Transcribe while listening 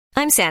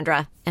I'm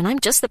Sandra, and I'm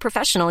just the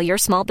professional your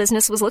small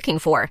business was looking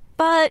for.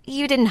 But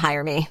you didn't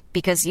hire me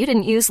because you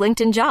didn't use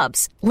LinkedIn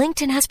Jobs.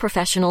 LinkedIn has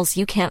professionals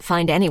you can't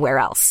find anywhere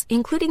else,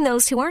 including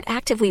those who aren't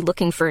actively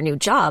looking for a new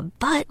job,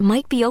 but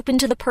might be open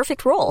to the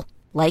perfect role,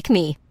 like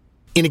me.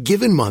 In a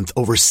given month,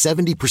 over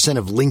 70%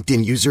 of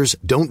LinkedIn users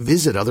don't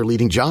visit other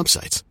leading job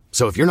sites.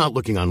 So if you're not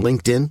looking on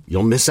LinkedIn,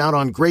 you'll miss out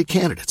on great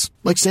candidates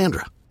like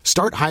Sandra.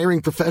 Start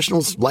hiring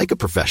professionals like a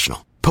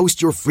professional.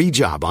 Post your free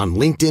job on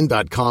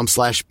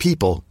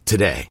linkedin.com/people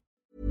today.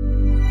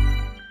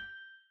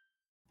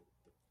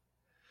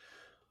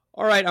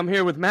 All right, I'm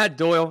here with Matt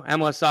Doyle,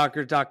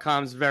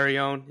 MLSsoccer.com's very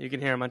own. You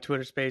can hear him on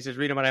Twitter Spaces,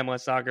 read him on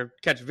MLS Soccer,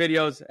 catch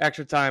videos,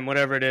 extra time,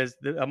 whatever it is.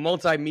 A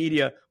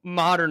multimedia,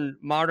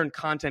 modern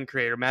content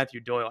creator,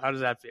 Matthew Doyle. How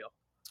does that feel?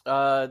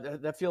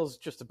 That feels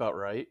just about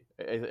right.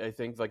 I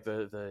think like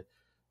the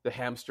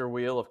hamster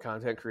wheel of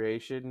content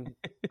creation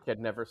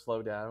can never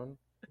slow down.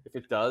 If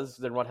it does,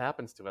 then what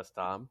happens to us,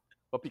 Tom?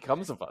 What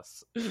becomes of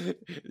us?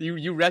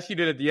 You rescued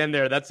it at the end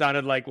there. That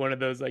sounded like one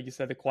of those, like you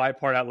said, the quiet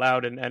part out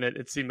loud, and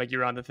it seemed like you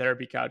were on the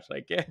therapy couch,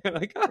 like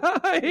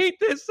I hate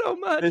this so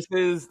much.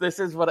 This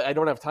is what I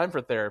don't have time for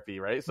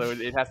therapy, right? So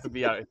it has to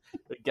be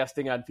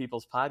guesting on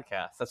people's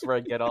podcasts. That's where I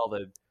get all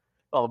the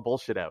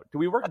bullshit out. Do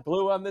we work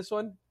blue on this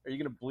one? Are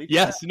you going to bleep?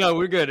 Yes, that? No,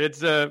 we're good.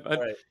 It's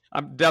right.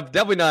 I'm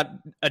definitely not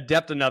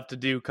adept enough to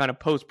do kind of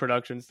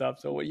post-production stuff.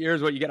 So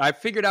here's what you get. I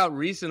figured out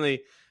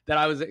recently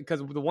that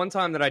because the one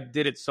time that I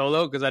did it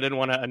solo, because I didn't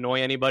want to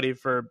annoy anybody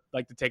for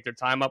like to take their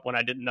time up when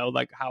I didn't know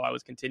like how I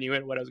was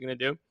continuing, what I was going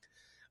to do.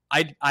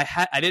 I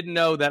didn't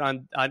know that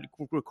on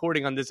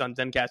recording on this on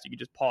Zencastr, you could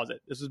just pause it.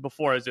 This was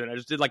before I was doing it. I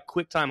just did like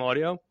QuickTime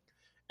audio,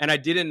 and I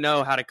didn't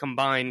know how to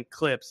combine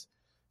clips.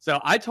 So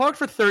I talked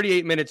for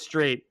 38 minutes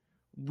straight,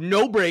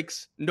 no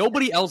breaks,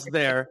 nobody else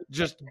there,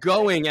 just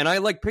going. And I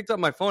like picked up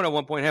my phone at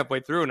one point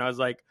halfway through, and I was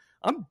like,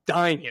 I'm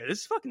dying here.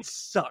 This fucking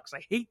sucks.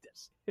 I hate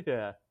this.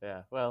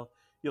 Yeah. Well,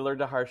 you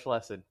learned a harsh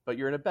lesson, but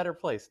you're in a better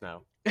place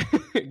now.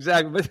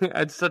 Exactly.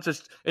 It's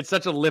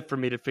such a lift for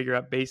me to figure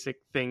out basic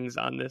things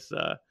on this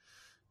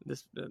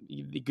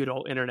the good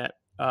old internet.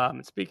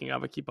 And speaking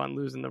of, I keep on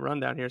losing the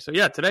rundown here. So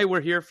yeah, today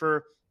we're here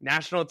for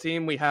national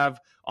team. We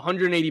have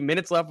 180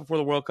 minutes left before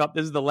the World Cup.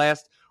 This is the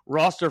last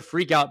roster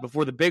freakout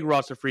before the big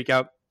roster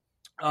freakout.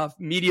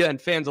 Media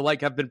and fans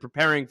alike have been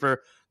preparing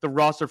for the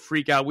roster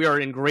freakout. We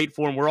are in great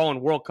form. We're all in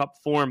World Cup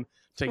form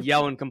to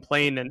yell and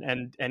complain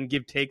and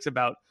give takes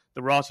about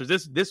the rosters.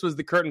 This was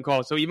the curtain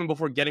call. So even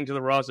before getting to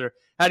the roster,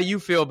 how do you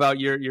feel about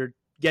your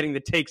getting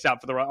the takes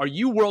out for the roster? Are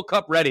you World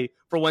Cup ready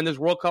for when this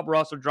World Cup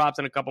roster drops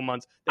in a couple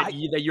months that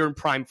you're in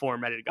prime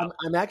form ready to go?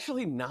 I'm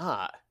actually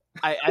not.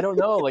 I don't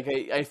know. Like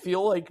I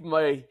feel like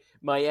my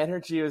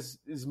energy is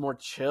more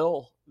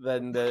chill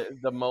than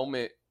the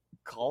moment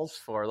calls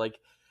for. Like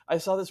I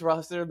saw this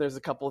roster, there's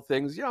a couple of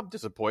things I'm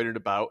disappointed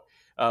about,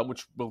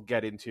 which we'll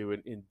get into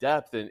in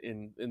depth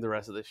in the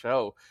rest of the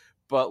show.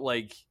 But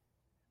like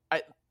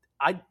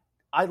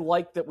I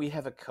like that we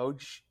have a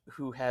coach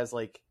who has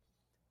like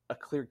a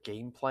clear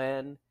game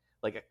plan,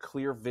 like a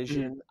clear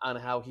vision on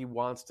how he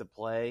wants to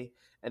play,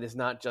 and is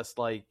not just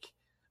like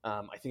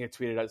I think I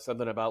tweeted out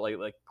something about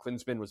like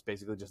Klinsmann was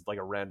basically just like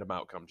a random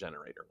outcome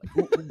generator.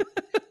 Like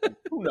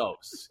who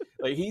knows?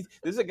 Like this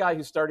is a guy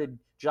who started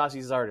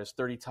Jossie Zardes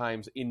 30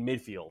 times in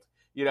midfield.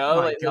 You know,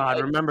 oh my God,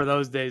 remember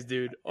those days,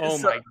 dude? Oh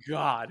my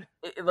God!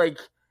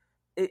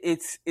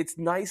 It's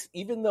nice,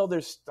 even though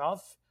there's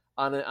stuff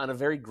on a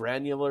very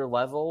granular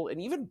level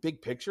and even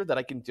big picture that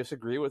I can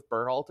disagree with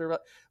Berhalter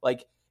about.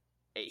 Like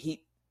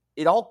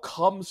it all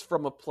comes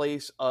from a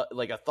place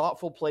like a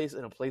thoughtful place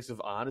and a place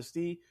of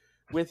honesty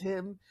with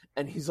him,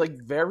 and he's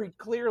like very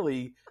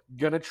clearly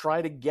gonna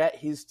try to get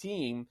his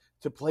team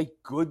to play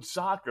good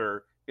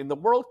soccer in the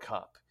World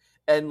Cup,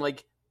 and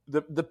like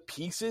the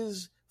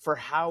pieces for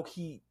how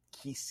he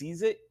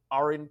sees it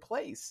are in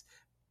place,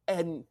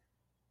 and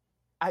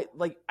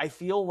I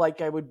feel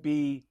like I would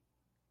be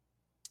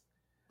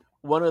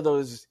one of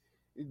those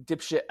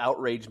dipshit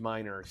outrage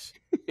minors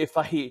if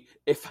I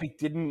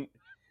didn't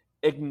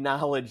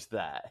acknowledge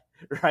that,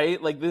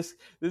 right? Like this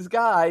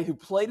guy who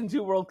played in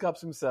 2 World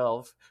Cups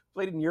himself,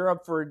 played in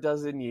Europe for a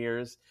dozen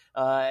years,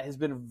 has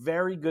been a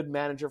very good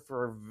manager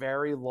for a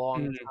very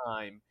long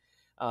time,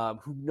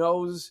 who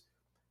knows,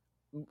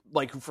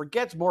 like, who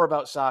forgets more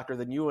about soccer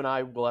than you and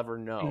I will ever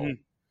know,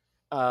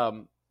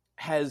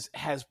 has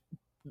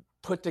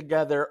put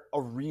together a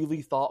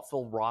really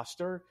thoughtful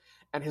roster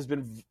and has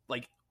been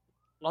like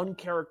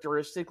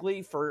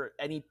uncharacteristically for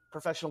any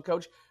professional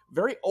coach,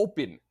 very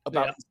open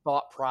about his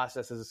thought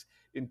processes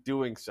in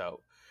doing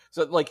so.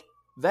 So like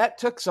that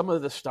took some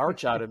of the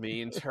starch out of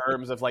me in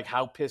terms of like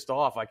how pissed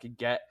off I could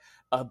get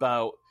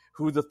about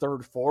who the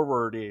third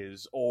forward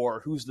is, or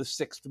who's the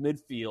 6th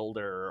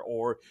midfielder,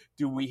 or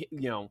do we,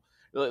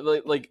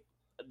 like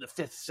the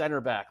 5th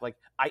center back. Like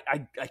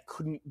I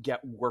couldn't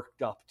get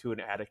worked up to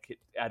an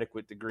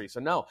adequate degree. So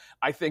no,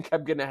 I think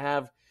I'm going to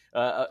have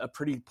a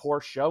pretty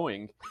poor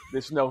showing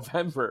this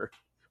November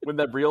when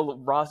that real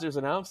roster's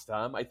announced,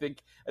 Tom. I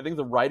think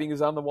the writing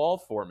is on the wall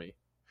for me.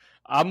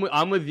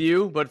 I'm with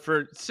you, but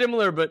for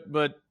similar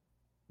but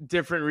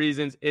different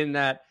reasons in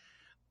that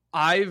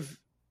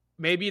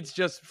maybe it's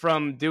just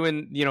from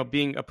doing,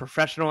 being a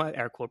professional,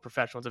 air quote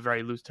professional, it's a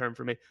very loose term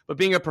for me, but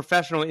being a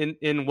professional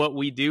in what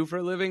we do for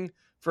a living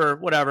for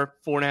whatever,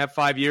 4.5,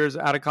 5 years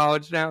out of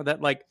college now,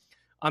 that like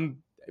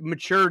I'm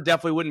mature,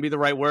 definitely wouldn't be the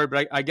right word,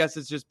 but I guess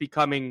it's just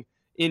becoming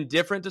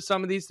indifferent to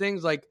some of these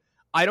things. Like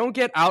I don't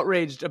get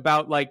outraged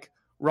about like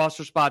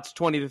roster spots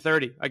 20 to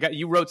 30.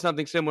 You wrote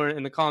something similar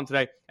in the column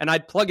today, and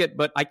I'd plug it,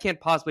 but I can't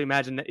possibly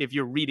imagine that if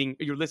you're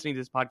listening to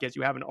this podcast,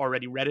 you haven't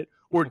already read it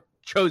or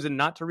chosen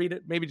not to read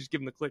it. Maybe just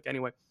give them the click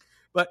anyway.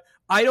 But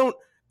I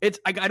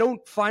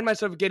don't find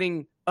myself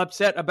getting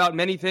upset about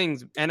many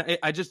things, and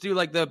I just do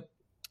like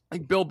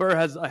Bill Burr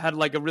had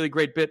like a really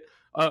great bit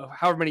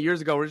however many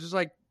years ago where it's just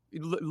like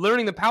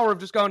learning the power of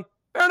just going,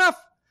 fair enough.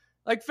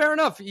 Like, fair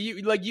enough.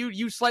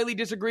 You slightly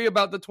disagree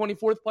about the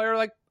 24th player.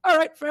 Like, all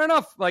right, fair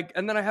enough. Like,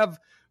 and then I have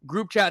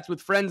group chats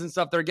with friends and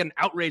stuff that are getting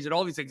outraged at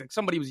all these things. Like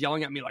somebody was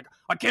yelling at me like,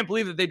 I can't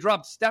believe that they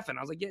dropped Stefan.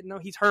 I was like, yeah, no,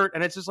 he's hurt.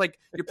 And it's just like,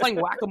 you're playing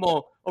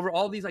whack-a-mole over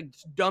all these like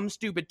dumb,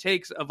 stupid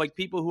takes of like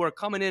people who are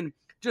coming in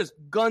just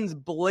guns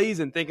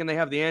blazing, thinking they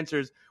have the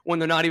answers when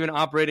they're not even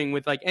operating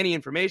with like any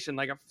information.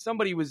 Like if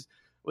somebody was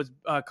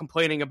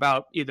complaining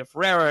about either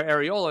Ferreira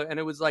or Areola, and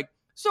it was like,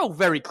 so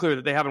very clear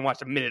that they haven't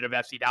watched a minute of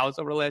FC Dallas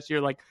over the last year.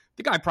 Like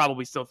the guy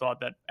probably still thought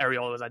that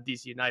Areola was at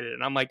DC United.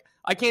 And I'm like,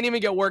 I can't even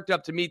get worked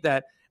up to meet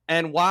that.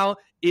 And while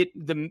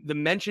the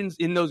mentions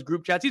in those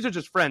group chats, these are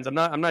just friends. I'm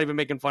not even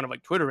making fun of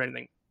like Twitter or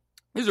anything.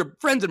 These are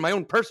friends in my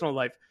own personal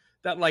life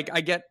that like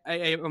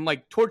I'm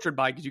like tortured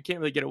by because you can't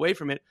really get away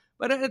from it.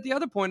 But at the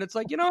other point, it's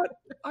like, you know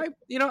what?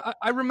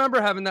 I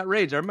remember having that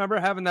rage. I remember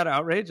having that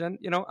outrage, and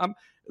I'm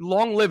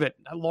long live it.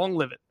 Long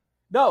live it.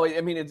 No,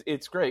 I mean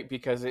it's great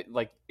because it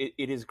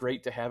is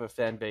great to have a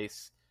fan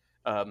base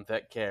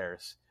that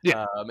cares.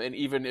 Yeah. And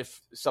even if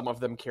some of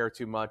them care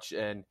too much,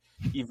 and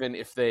even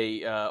if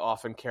they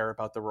often care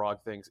about the wrong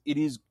things, it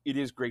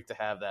is great to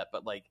have that.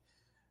 But like,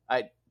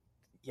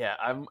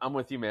 I'm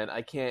with you, man.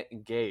 I can't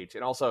engage.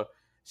 And also,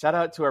 shout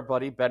out to our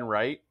buddy Ben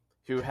Wright,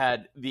 who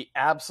had the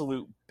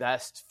absolute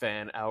best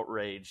fan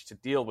outrage to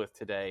deal with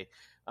today.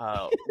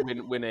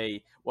 When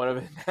one of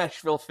the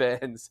Nashville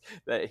fans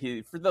that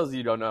for those of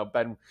you who don't know,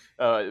 Ben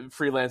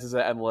freelances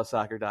at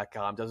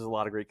MLSsoccer.com, does a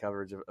lot of great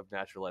coverage of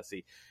Nashville SC.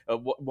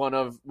 One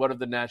of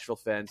the Nashville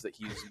fans that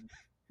he's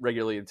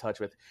regularly in touch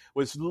with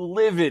was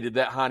livid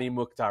that Hani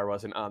Mukhtar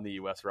wasn't on the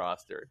U.S.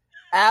 roster.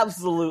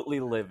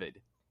 Absolutely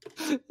livid.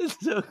 It's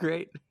so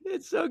great.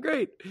 It's so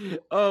great.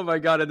 Oh my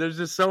God. And there's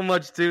just so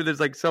much too. There's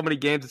like so many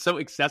games. It's so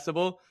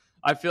accessible.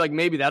 I feel like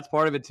maybe that's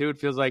part of it too. It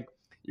feels like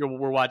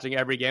we're watching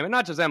every game, and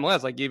not just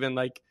MLS, like even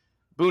like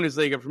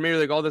Bundesliga, Premier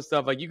League, all this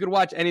stuff. Like you could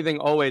watch anything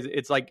always.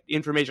 It's like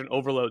information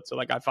overload. So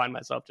like I find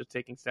myself just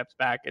taking steps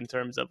back in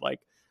terms of like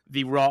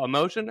the raw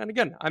emotion. And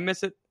again, I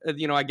miss it.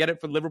 I get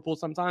it for Liverpool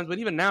sometimes, but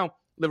even now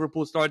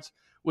Liverpool starts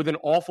with an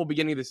awful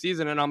beginning of the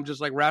season, and I'm just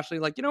like rationally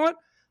like, you know what?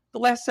 The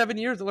last 7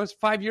 years, the last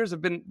 5 years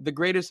have been the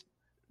greatest.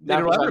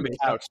 Now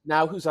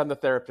who's on the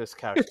therapist's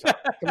couch?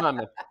 Come on,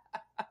 man.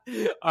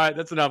 All right,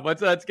 that's enough.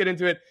 Let's get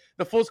into it.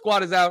 The full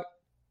squad is out.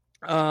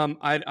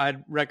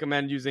 I'd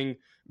recommend using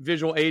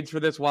visual aids for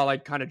this while I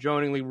kind of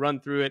droningly run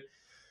through it.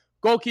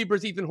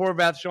 Goalkeepers: Ethan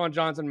Horvath, Sean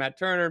Johnson, Matt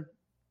Turner.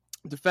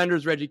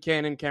 Defenders: Reggie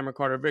Cannon, Cameron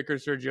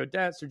Carter-Vickers,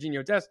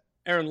 Serginho Dest,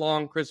 Aaron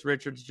Long, Chris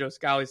Richards, Joe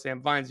Scally,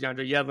 Sam Vines,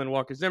 DeAndre Yedlin,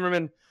 Walker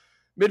Zimmerman.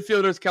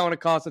 Midfielders: Kellen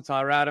Acosta,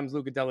 Tyler Adams,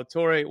 Luca De La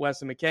Torre,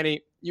 Weston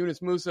McKennie,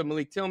 Yunus Musa,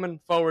 Malik Tillman.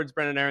 Forwards: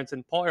 Brendan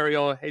Aronson, Paul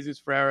Areola, Jesus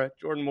Ferreira,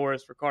 Jordan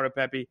Morris, Ricardo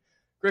Pepi,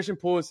 Christian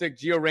Pulisic,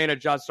 Gio Reyna,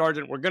 Josh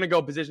Sargent. We're going to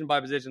go position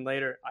by position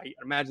later. I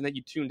imagine that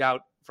you tuned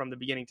out from the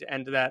beginning to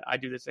end of that. I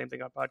do the same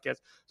thing on podcasts.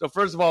 So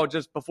first of all,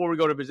 just before we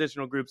go to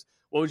positional groups,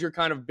 what was your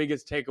kind of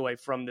biggest takeaway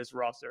from this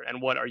roster,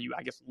 and what are you,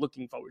 I guess,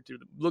 looking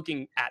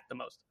at the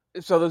most?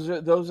 So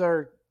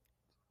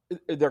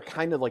they're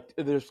kind of like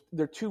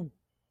they're two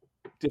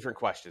different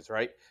questions,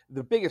 right?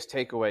 The biggest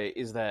takeaway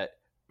is that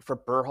for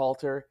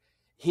Berhalter,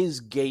 his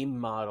game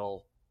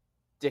model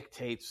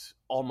dictates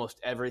almost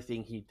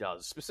everything he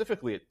does,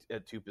 specifically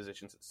at two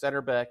positions, at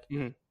center back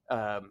and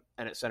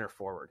at center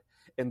forward.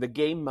 And the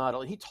game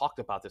model, he talked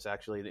about this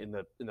actually in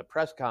the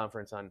press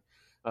conference on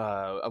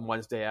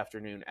Wednesday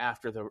afternoon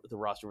after the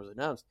roster was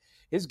announced.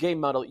 His game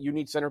model: you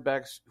need center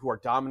backs who are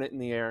dominant in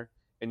the air,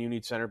 and you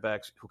need center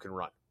backs who can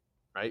run.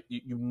 Right?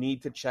 You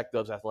need to check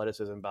those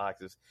athleticism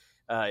boxes.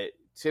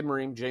 Tim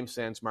Ream, James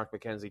Sands, Mark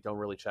McKenzie don't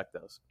really check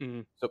those.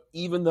 Mm-hmm. So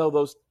even though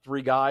those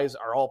three guys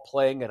are all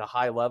playing at a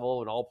high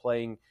level and all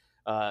playing,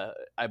 I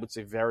would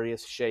say,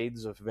 various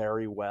shades of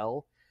very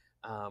well,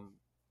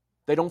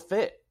 they don't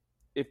fit.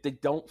 If they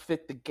don't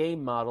fit the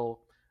game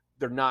model,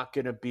 they're not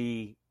going to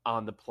be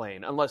on the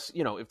plane. Unless,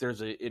 if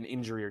there's an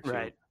injury or two,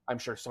 right. I'm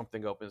sure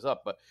something opens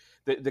up. But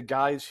the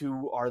guys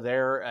who are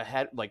there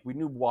ahead, like we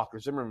knew Walker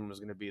Zimmerman was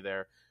going to be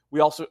there.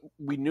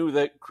 We knew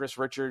that Chris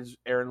Richards,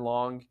 Aaron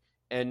Long,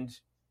 and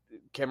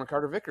Cameron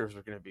Carter-Vickers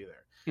were going to be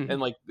there. Mm-hmm. And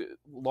like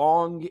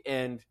Long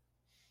and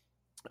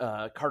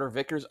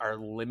Carter-Vickers are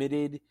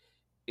limited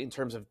in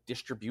terms of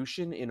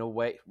distribution in a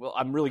way. Well,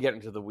 I'm really getting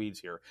into the weeds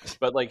here,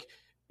 but like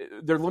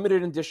they're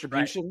limited in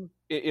distribution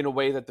in a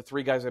way that the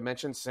three guys I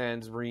mentioned,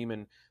 Sands, Ream,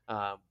 and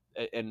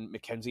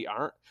McKenzie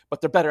aren't,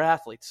 but they're better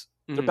athletes.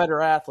 They're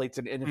better athletes,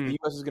 and if the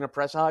U.S. is going to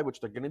press high, which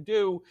they're going to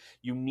do,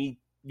 you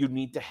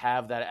need to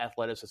have that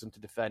athleticism to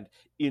defend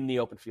in the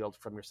open field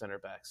from your center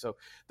back. So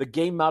the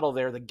game model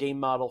there, the game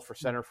model for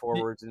center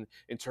forwards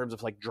in terms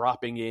of like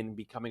dropping in,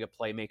 becoming a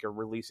playmaker,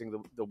 releasing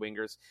the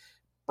wingers,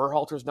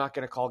 Berhalter's not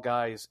going to call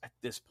guys at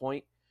this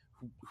point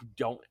who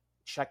don't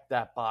check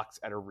that box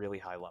at a really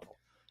high level.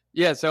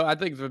 Yeah, so I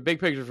think the big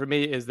picture for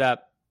me is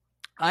that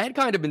I had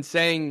kind of been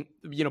saying,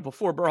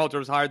 before Berhalter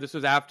was hired, this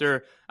was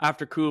after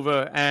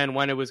Kuva and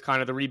when it was kind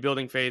of the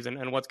rebuilding phase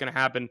and what's going to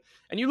happen.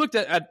 And you looked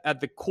at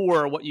the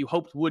core, what you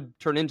hoped would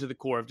turn into the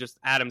core of just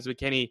Adams,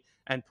 McKinney,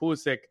 and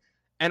Pulisic.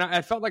 And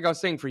I felt like I was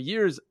saying for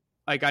years,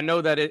 like I know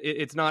that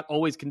it's not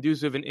always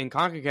conducive in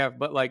CONCACAF,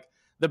 but like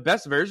the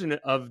best version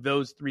of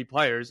those three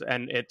players,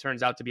 and it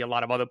turns out to be a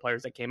lot of other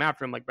players that came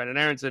after him, like Brendan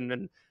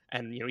Aronson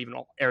and even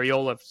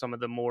Areola, some of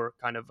the more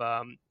kind of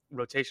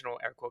rotational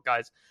air quote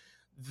guys.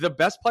 The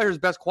best players'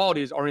 best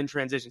qualities are in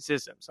transition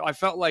systems. So I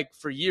felt like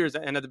for years,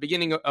 and at the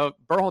beginning of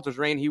Berhalter's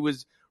reign, he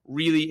was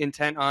really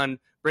intent on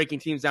breaking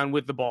teams down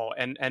with the ball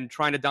and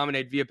trying to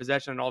dominate via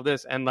possession and all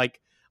this. And like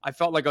I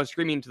felt like I was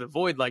screaming into the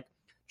void, like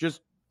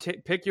just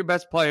pick your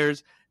best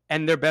players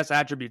and their best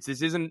attributes.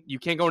 You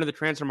can't go into the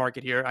transfer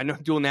market here. I know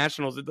dual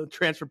nationals, the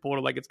transfer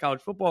portal, like it's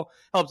college football,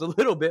 helps a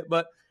little bit,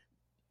 but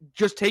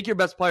just take your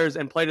best players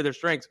and play to their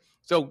strengths.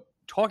 So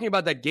talking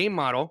about that game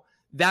model,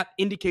 that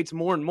indicates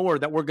more and more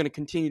that we're going to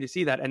continue to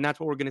see that. And that's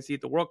what we're going to see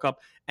at the World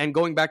Cup. And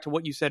going back to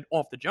what you said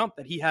off the jump,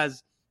 that he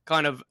has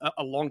kind of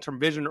a long-term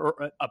vision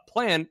or a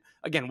plan,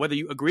 again, whether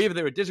you agree with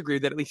it or disagree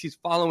with it, at least he's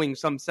following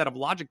some set of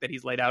logic that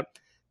he's laid out.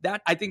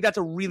 That I think that's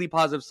a really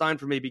positive sign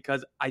for me,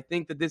 because I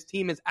think that this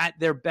team is at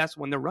their best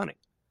when they're running.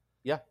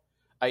 Yeah,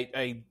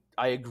 I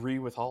agree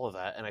with all of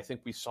that. And I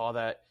think we saw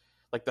that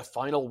like the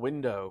final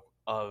window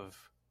of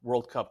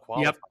World Cup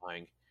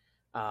qualifying.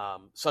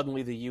 Yep.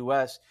 Suddenly the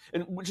U.S.,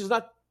 and which is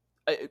not,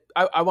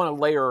 I want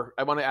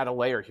to add a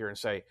layer here and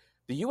say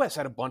the U.S.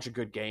 had a bunch of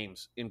good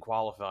games in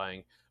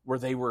qualifying where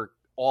they were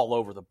all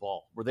over the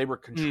ball, where they were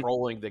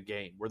controlling the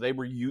game, where they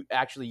were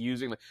actually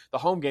using the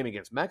home game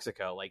against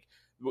Mexico, like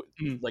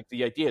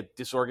the idea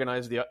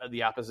disorganize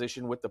the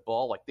opposition with the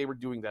ball, like they were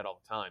doing that all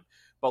the time.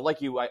 But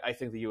like you, I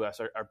think the U.S.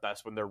 are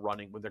best when they're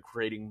running, when they're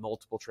creating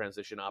multiple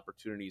transition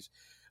opportunities,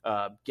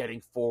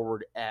 getting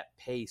forward at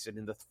pace, and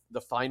in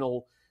the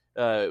final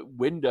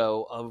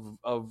window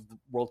of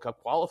World Cup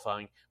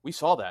qualifying, we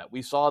saw that.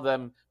 We saw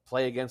them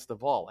play against the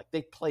ball. Like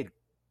they played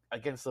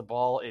against the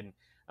ball in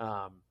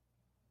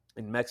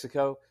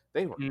Mexico.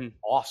 They were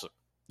awesome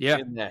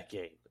in that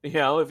game.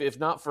 If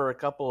not for a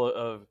couple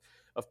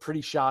of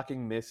pretty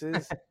shocking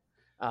misses,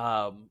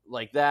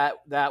 like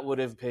that would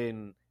have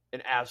been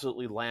an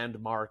absolutely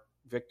landmark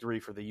victory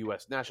for the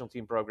U.S. national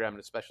team program,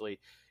 and especially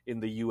in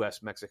the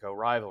U.S.-Mexico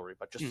rivalry.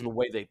 But just the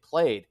way they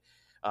played,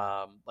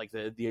 like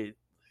they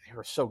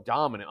were so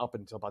dominant up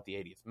until about the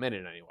 80th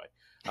minute anyway.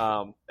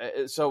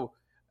 So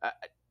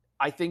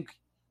I think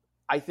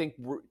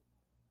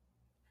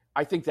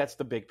that's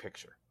the big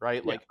picture,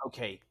 right? Yeah. Like,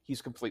 okay,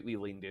 he's completely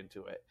leaned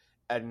into it.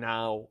 And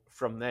now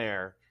from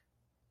there,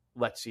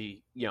 let's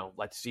see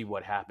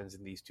what happens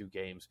in these two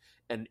games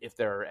and if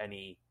there are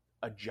any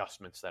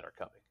adjustments that are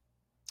coming.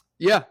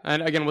 Yeah,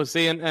 and again, we'll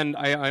see, and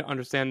I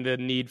understand the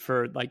need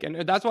for, like,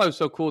 and that's why it was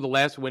so cool the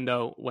last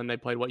window when they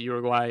played,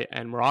 Uruguay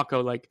and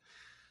Morocco. Like,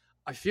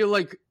 I feel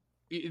like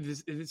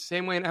it's the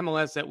same way in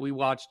MLS that we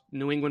watched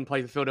New England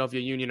play the Philadelphia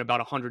Union about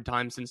 100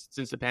 times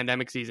since the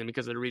pandemic season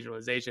because of the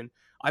regionalization.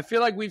 I feel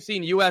like we've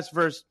seen U.S.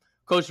 versus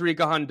Costa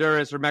Rica,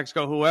 Honduras, or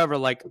Mexico, whoever,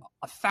 like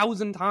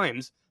 1,000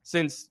 times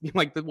since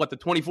like the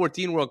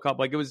 2014 World Cup.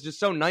 Like, it was just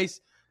so nice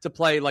to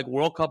play like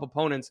World Cup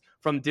opponents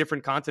from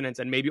different continents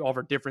and maybe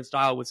offer different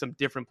style with some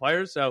different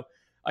players. So,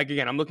 like,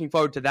 again, I'm looking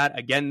forward to that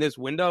again this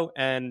window,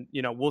 and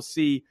we'll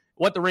see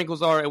what the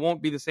wrinkles are. It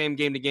won't be the same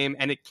game to game,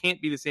 and it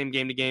can't be the same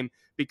game to game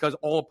because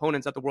all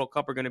opponents at the World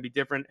Cup are going to be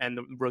different and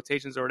the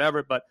rotations or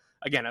whatever. But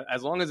again,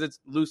 as long as it's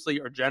loosely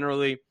or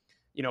generally,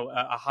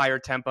 a higher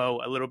tempo,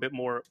 a little bit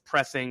more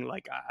pressing,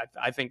 like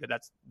I think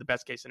that's the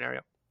best case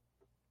scenario.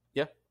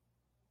 Yeah,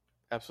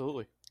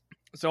 absolutely.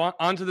 So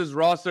on to this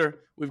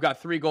roster, we've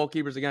got three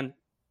goalkeepers again: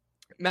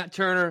 Matt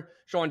Turner,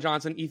 Sean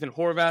Johnson, Ethan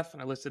Horvath.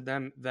 And I listed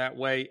them that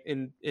way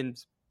in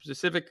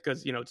specific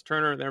because it's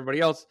Turner and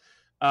everybody else.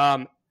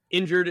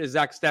 Injured is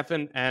Zach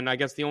Steffen, and I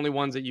guess the only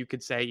ones that you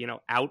could say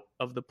out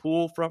of the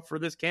pool for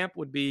this camp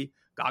would be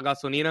Gaga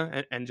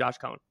Slonina and Josh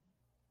Cohen.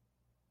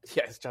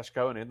 Yeah, is Josh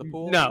Cohen in the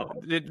pool? No,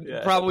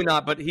 probably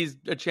not. But he's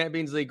a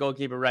Champions League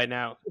goalkeeper right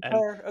now, and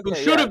who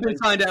should have been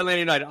signed to Atlanta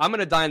United. I'm going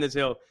to die on this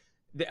hill.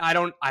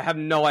 I have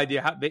no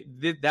idea how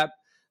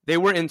they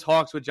were in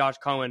talks with Josh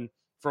Cohen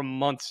for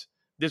months.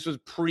 This was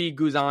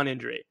pre-Guzan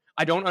injury.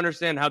 I don't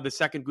understand how the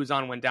second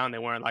Guzan went down, they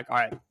weren't like, all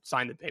right,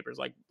 sign the papers.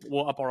 Like,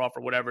 we'll up our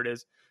offer, whatever it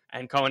is.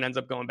 And Cohen ends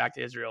up going back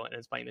to Israel and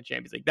is playing the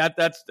Champions League.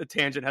 That's a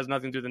tangent, has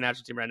nothing to do with the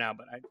national team right now,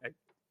 but I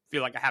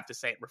feel like I have to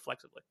say it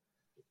reflexively.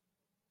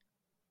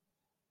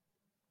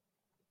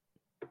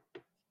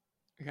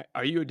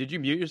 Okay. Did you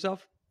mute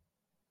yourself?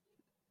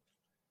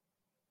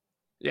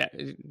 Yeah,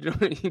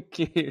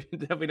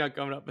 definitely not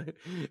coming up.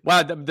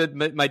 Wow,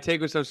 my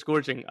take was so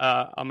scorching.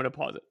 I'm gonna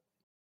pause it.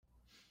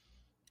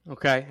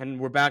 Okay, and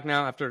we're back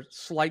now after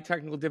slight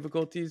technical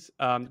difficulties.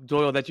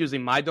 Doyle, that's usually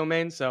my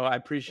domain, so I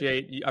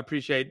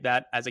appreciate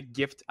that as a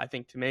gift. I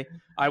think to me,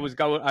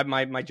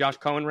 my Josh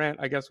Cohen rant,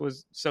 I guess,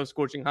 was so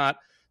scorching hot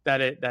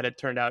that it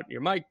turned out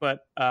your mic.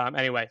 But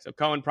anyway, so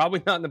Cohen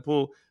probably not in the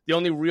pool. The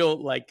only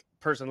real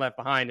person left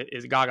behind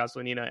is Gaga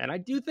Slonina, and I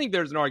do think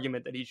there's an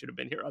argument that he should have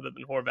been here other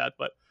than Horvath.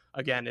 But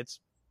again,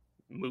 it's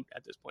moot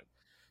at this point.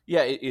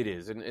 Yeah, it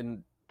is,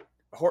 and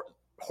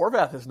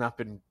Horvath has not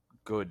been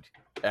good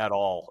at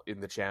all in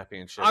the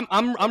championship.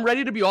 I'm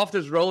ready to be off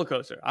this roller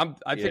coaster.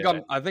 I think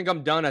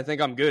I'm done. I think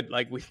I'm good.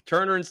 Like with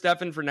Turner and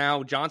Steffen for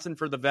now, Johnson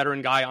for the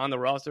veteran guy on the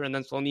roster, and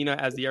then Slonina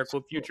as the air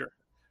quote future.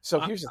 So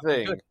here's the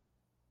thing.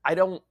 I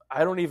don't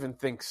even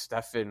think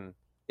Steffen,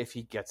 if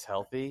he gets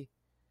healthy,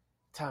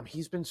 Tom,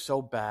 he's been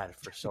so bad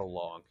for so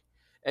long.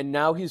 And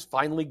now he's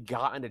finally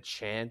gotten a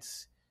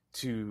chance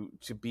to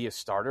be a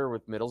starter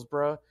with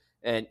Middlesbrough,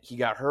 and he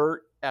got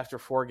hurt after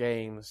 4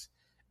 games.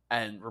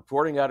 And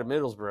reporting out of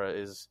Middlesbrough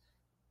is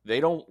they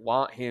don't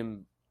want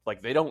him,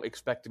 they don't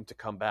expect him to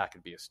come back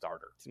and be a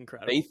starter. It's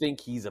incredible. They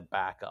think he's a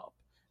backup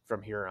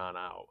from here on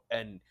out.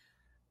 And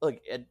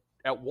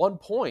at one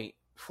point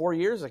 4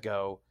 years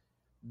ago,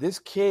 this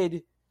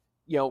kid,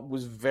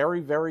 was very,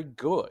 very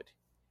good.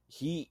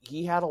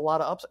 He had a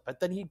lot of upside,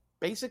 but then he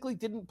basically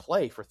didn't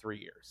play for 3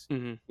 years.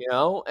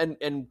 Mm-hmm.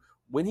 And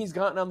when he's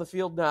gotten on the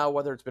field now,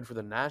 whether it's been for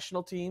the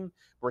national team,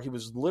 where he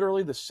was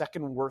literally the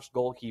second worst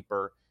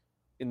goalkeeper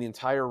in the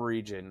entire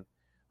region,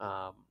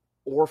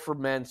 or for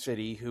Man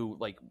City, who,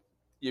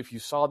 if you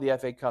saw the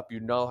FA Cup,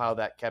 you know how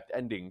that kept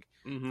ending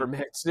for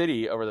Man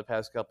City over the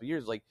past couple of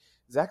years.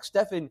 Zach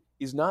Steffen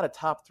is not a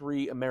top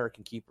 3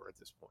 American keeper at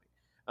this point.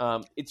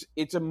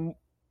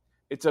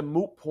 It's a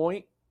moot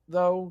point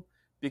though,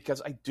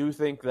 because I do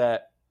think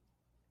that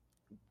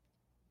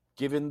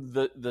given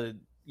the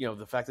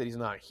fact that he's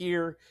not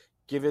here,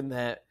 given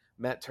that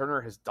Matt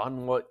Turner has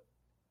done what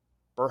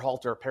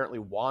Berhalter apparently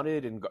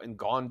wanted and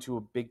gone to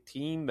a big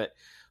team that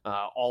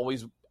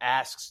always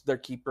asks their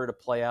keeper to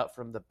play out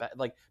from the back.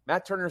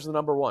 Matt Turner's the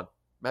number one.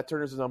 Matt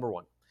Turner's the number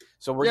one.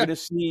 So we're going to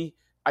see,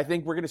 I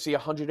think we're going to see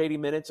 180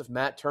 minutes of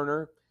Matt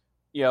Turner,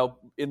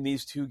 in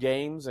these 2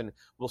 games, and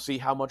we'll see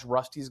how much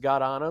rust he's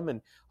got on him.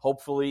 And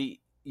hopefully,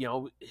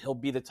 he'll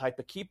be the type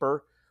of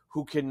keeper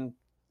who can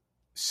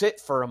sit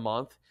for a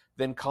month,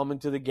 then come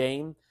into the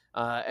game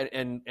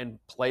and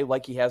play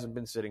like he hasn't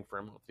been sitting for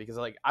a month. Because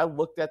I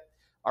looked at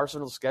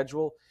Arsenal's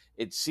schedule,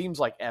 it seems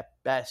like at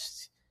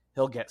best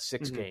he'll get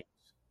 6 games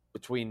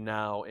between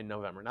now and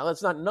November. Now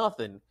that's not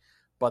nothing,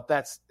 but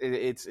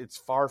it's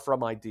far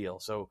from ideal.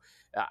 So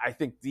I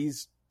think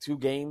these 2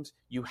 games,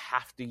 you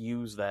have to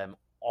use them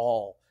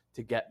all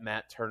to get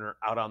Matt Turner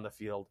out on the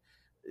field,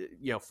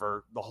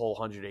 for the whole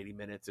 180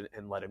 minutes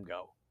and let him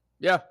go.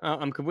 Yeah,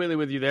 I'm completely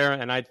with you there,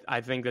 and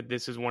I think that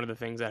this is one of the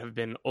things that have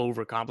been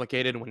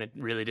overcomplicated when it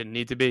really didn't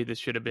need to be. This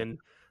should have been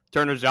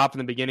Turner's job from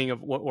the beginning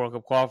of World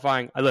Cup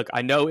qualifying.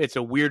 I know it's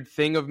a weird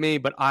thing of me,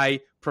 but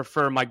I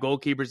prefer my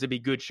goalkeepers to be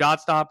good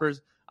shot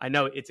stoppers. I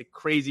know it's a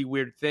crazy,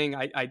 weird thing.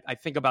 I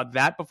think about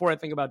that before I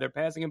think about their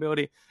passing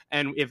ability.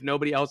 And if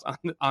nobody else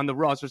on the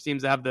roster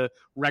seems to have the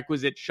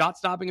requisite shot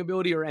stopping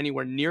ability or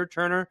anywhere near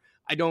Turner,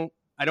 I don't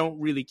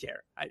really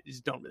care. I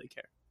just don't really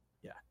care.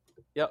 Yeah.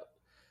 Yep.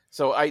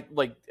 So I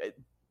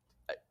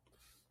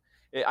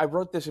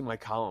wrote this in my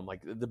column,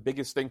 the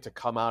biggest thing to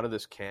come out of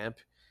this camp,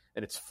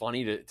 and it's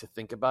funny to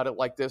think about it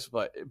like this,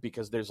 but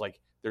because there's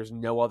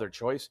no other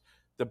choice.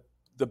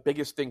 The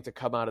biggest thing to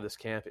come out of this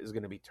camp is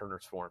going to be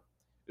Turner's form.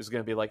 Is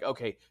going to be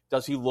okay,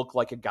 does he look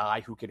like a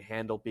guy who can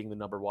handle being the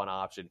number 1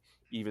 option,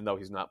 even though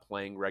he's not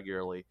playing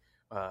regularly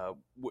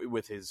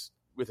with his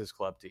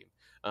club team?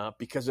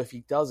 Because if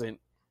he doesn't,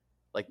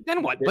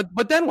 then what?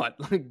 But then what?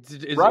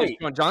 Is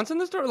John Johnson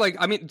the story?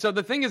 So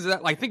the thing is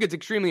that I think it's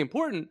extremely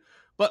important.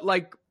 But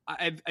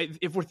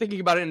if we're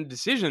thinking about it in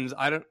decisions,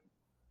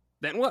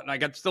 then what? I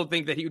still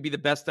think that he would be the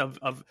best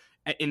of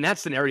in that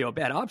scenario, a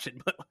bad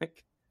option. But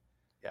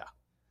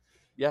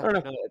yeah, I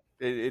don't know.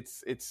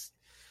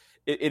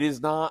 It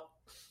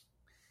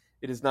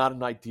is not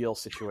an ideal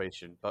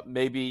situation, but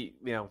maybe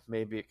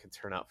it can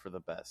turn out for the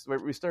best.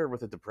 We started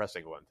with a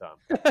depressing one, Tom.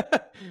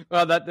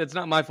 Well, that's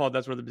not my fault.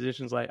 That's where the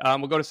positions lay.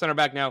 We'll go to center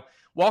back now.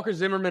 Walker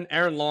Zimmerman,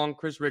 Aaron Long,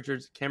 Chris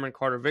Richards, Cameron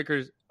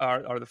Carter-Vickers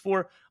are the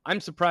 4. I'm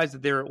surprised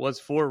that there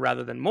was 4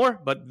 rather than more,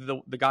 but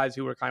the guys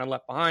who were kind of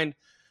left behind,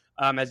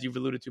 as you've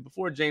alluded to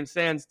before, James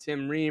Sands,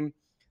 Tim Ream,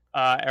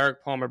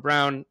 Eric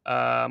Palmer-Brown,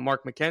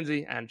 Mark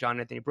McKenzie, and John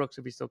Anthony Brooks,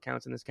 if he still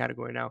counts in this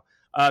category now.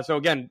 So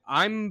again,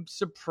 I'm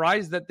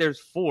surprised that there's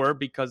 4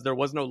 because there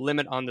was no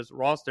limit on this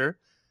roster.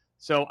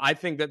 So I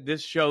think that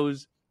this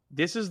shows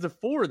this is the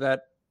 4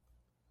 that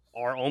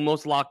are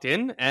almost locked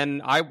in.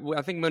 And I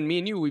think when me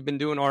and you, we've been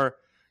doing our,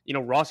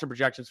 roster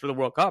projections for the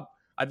World Cup,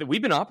 I think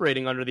we've been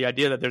operating under the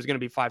idea that there's going to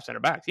be 5 center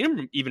backs. He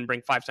didn't even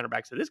bring 5 center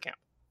backs to this camp.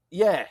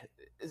 Yeah.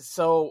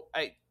 So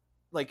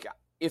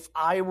if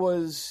I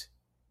was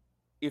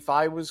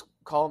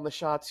calling the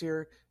shots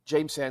here,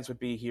 James Sands would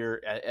be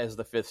here as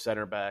the fifth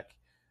center back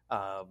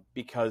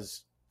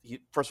because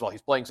first of all,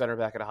 he's playing center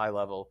back at a high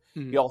level.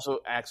 Mm-hmm. He also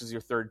acts as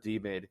your third D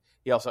mid.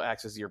 He also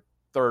acts as your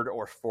third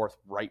or fourth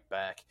right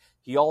back.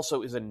 He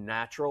also is a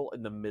natural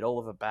in the middle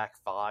of a back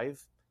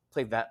five.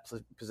 Played that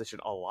position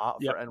a lot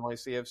for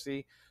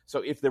NYCFC. So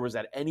if there was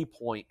at any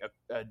point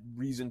a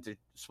reason to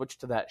switch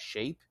to that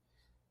shape,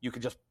 you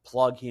could just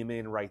plug him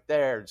in right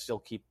there and still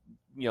keep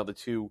the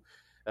two,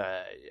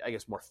 I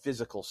guess, more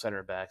physical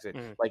center backs.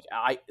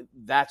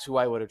 That's who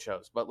I would have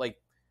chose. But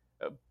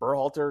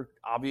Berhalter,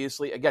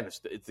 obviously, again,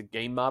 it's a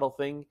game model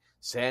thing.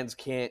 Sands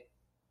can't,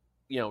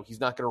 he's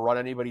not going to run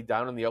anybody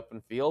down in the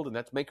open field, and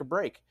that's make or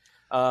break.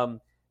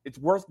 It's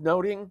worth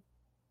noting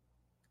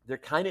there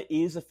kind of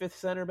is a fifth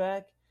center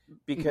back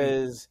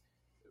because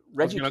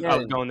Reggie Cannon. I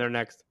was going there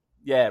next.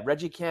 Yeah,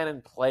 Reggie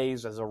Cannon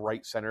plays as a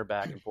right center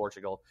back in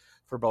Portugal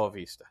for Boa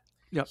Vista.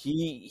 Yep.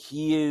 He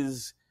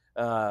is,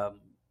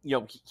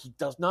 he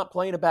does not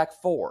play in a back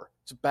four.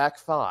 It's a back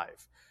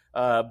five.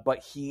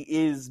 But he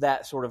is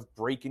that sort of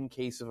break in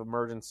case of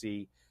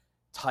emergency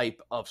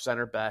type of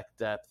center back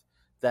depth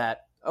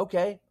that,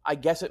 okay, I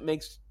guess it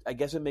makes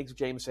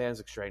James Sands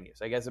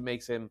extraneous. I guess it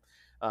makes him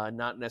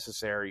not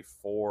necessary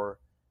for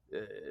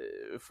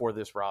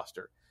this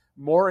roster.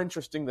 More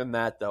interesting than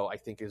that, though, I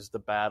think, is the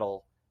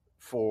battle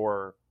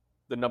for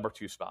the number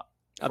 2 spot.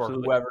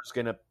 Absolutely. For whoever's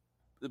going to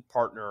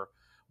partner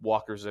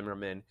Walker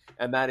Zimmerman,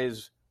 and that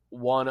is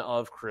one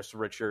of Chris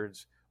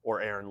Richards or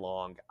Aaron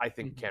Long. I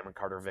think Cameron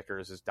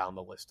Carter-Vickers is down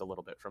the list a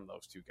little bit from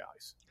those two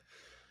guys.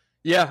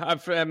 Yeah,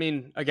 I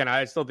mean, again,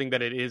 I still think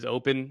that it is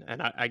open,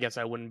 and I guess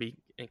I wouldn't be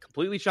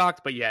completely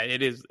shocked, but yeah,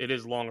 it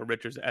is Long or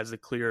Richards as the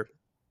clear,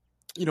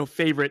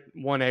 favorite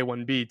 1A,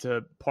 1B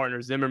to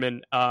partner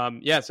Zimmerman.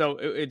 So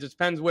it just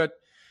depends what,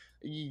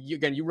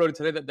 you wrote it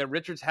today that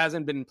Richards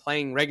hasn't been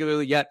playing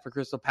regularly yet for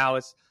Crystal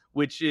Palace,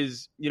 which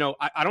is,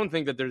 I don't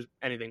think that there's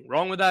anything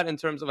wrong with that in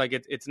terms of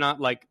it's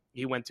not like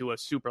he went to a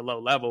super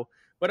low level.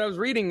 But I was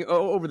reading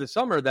over the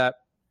summer that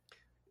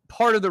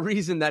part of the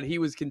reason that he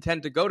was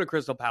content to go to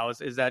Crystal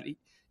Palace is that,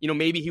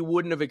 maybe he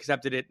wouldn't have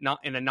accepted it not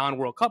in a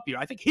non-World Cup year.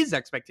 I think his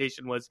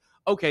expectation was,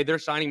 okay, they're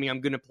signing me,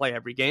 I'm going to play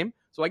every game.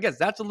 So I guess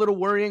that's a little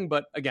worrying.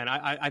 But again,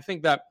 I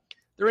think that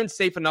they're in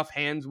safe enough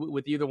hands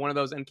with either one of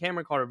those. And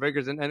Cameron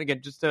Carter-Vickers, and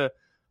again, just to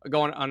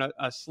go on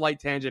a slight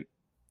tangent,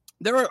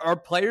 there are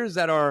players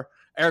that are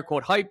air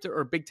quote hyped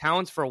or big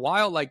talents for a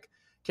while. Like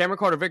Cameron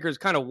Carter-Vickers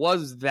kind of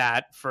was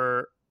that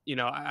for,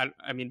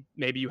 I mean,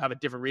 maybe you have a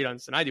different read on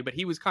this than I do, but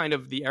he was kind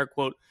of the air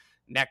quote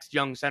next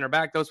young center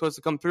back that was supposed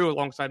to come through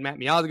alongside Matt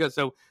Miazga.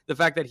 So the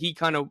fact that he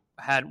kind of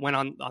went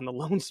on the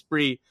loan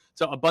spree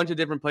to a bunch of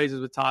different places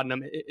with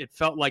Tottenham, it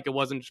felt like it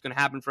wasn't just going to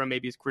happen for him.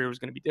 Maybe his career was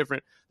going to be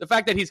different. The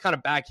fact that he's kind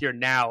of back here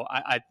now,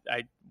 I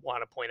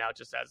want to point out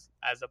just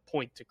as a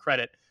point to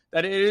credit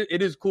that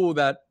it is cool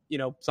that,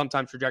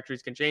 sometimes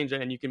trajectories can change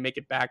and you can make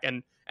it back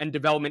and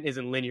development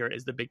isn't linear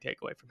is the big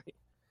takeaway for me.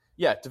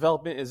 Yeah,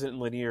 development isn't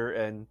linear,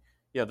 and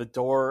the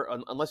door,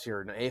 unless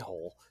you're an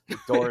a-hole, the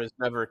door is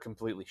never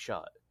completely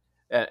shut.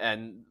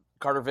 And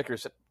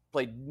Carter-Vickers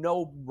played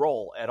no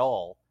role at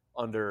all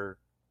under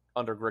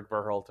Greg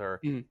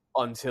Berhalter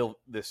until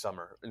this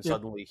summer, and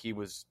suddenly he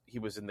was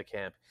in the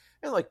camp.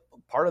 And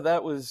part of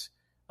that was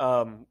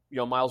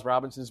Miles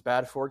Robinson's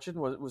bad fortune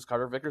was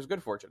Carter-Vickers'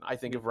 good fortune. I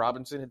think if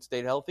Robinson had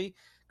stayed healthy,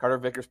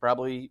 Carter-Vickers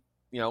probably,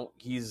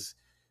 he's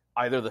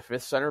either the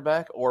fifth center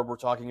back or we're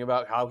talking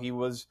about how he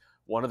was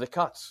one of the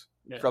cuts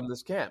from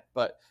this camp.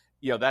 But,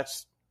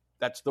 that's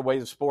the way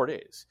the sport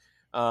is.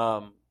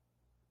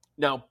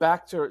 Now,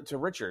 back to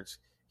Richards.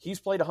 He's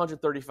played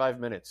 135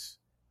 minutes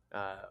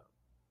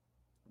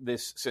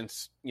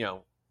since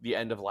the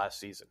end of last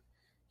season.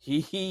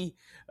 He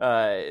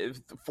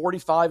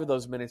 45 of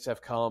those minutes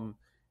have come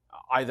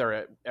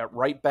either at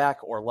right back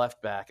or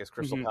left back as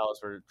Crystal Palace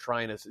were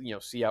trying to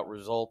see out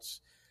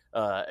results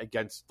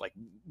against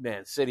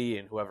Man City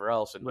and whoever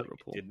else, and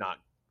Liverpool. It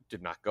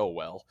did not go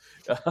well.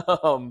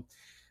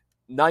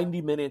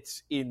 90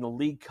 minutes in the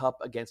League Cup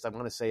against, I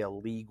want to say, a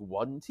League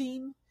One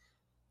team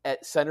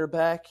at center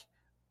back.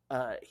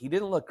 He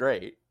didn't look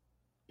great.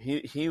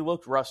 He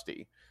looked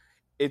rusty.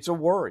 It's a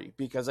worry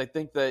because I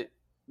think that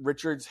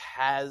Richards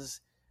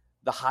has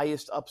the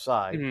highest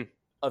upside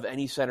of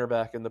any center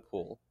back in the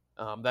pool.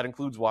 That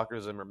includes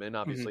Walker Zimmerman,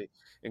 obviously,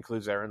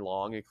 includes Aaron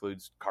Long,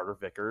 includes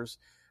Carter-Vickers.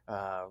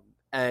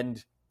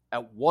 And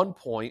at one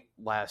point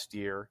last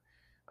year,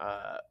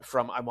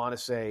 from, I want to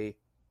say,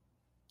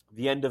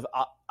 the end of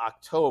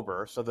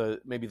October, so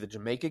maybe the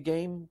Jamaica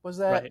game was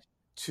that, right,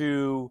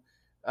 to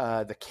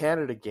the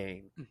Canada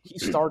game, he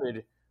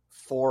started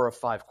 4 of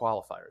 5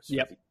 qualifiers for the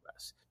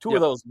U.S. 2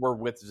 of those were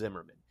with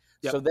Zimmerman.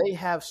 So they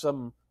have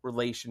some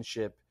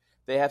relationship.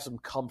 They have some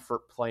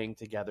comfort playing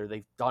together.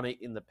 They've done it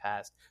in the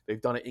past.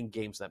 They've done it in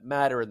games that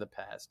matter in the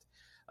past.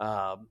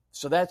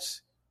 So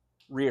that's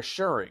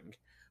reassuring.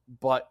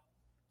 But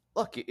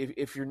look,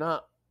 if you're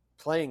not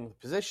playing the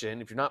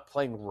position, if you're not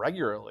playing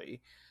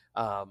regularly,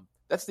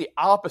 that's the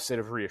opposite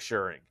of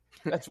reassuring.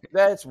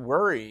 that's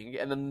worrying.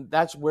 And then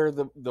that's where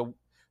the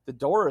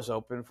door is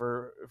open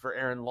for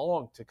Aaron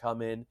Long to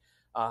come in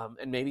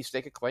and maybe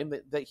stake a claim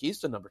that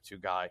he's the number 2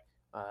 guy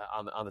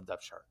on the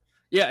depth chart.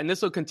 Yeah, and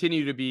this will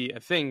continue to be a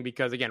thing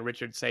because, again,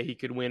 Richard say he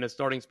could win a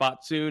starting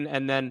spot soon.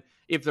 And then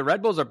if the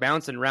Red Bulls are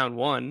bouncing round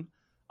 1,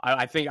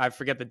 I think I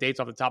forget the dates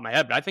off the top of my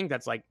head, but I think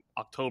that's like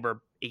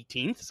October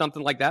 18th,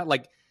 something like that.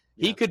 Like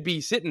he could be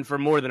sitting for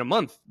more than a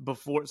month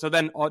before. So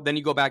then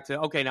you go back to,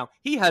 okay, now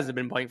he hasn't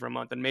been playing for a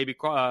month, and maybe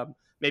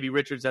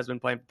Richards has been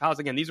playing for Palace.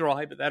 Again, these are all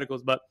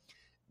hypotheticals, but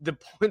the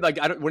point, like,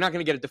 we're not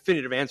going to get a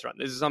definitive answer on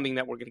this. This is something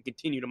that we're going to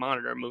continue to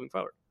monitor moving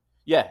forward.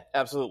 Yeah,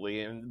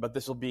 absolutely. But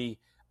this will be,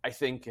 I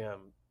think,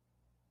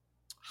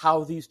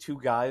 how these 2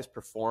 guys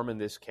perform in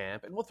this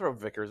camp, and we'll throw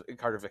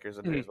Carter Vickers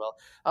in there as well.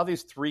 How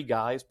these 3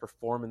 guys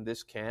perform in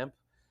this camp,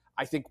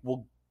 I think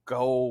will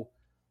go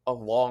a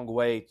long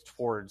way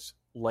towards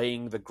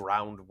laying the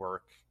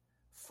groundwork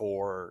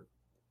for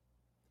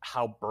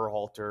how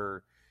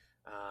Berhalter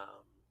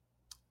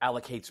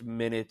allocates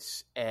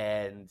minutes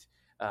and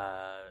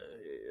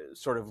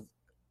sort of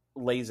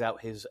lays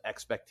out his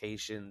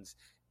expectations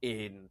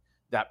in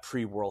that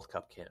pre-World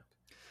Cup camp.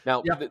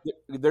 Now,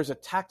 there's a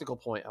tactical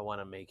point I want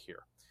to make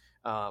here.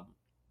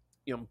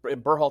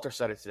 Berhalter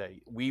said it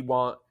today. We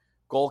want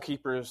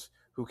goalkeepers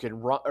who can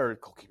run, or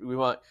we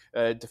want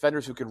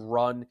defenders who can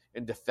run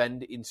and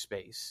defend in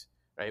space,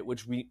 right?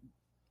 Which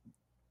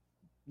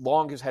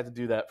Long has had to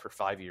do that for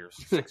 5 years,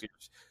 6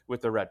 years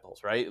with the Red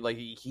Bulls, right? Like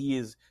he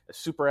is a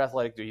super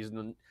athletic dude. He's in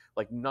the,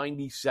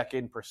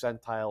 92nd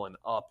percentile and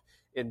up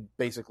in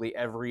basically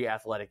every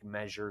athletic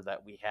measure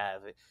that we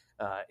have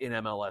in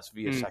MLS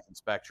via Second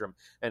Spectrum.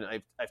 And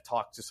I've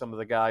talked to some of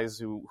the guys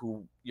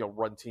who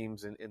run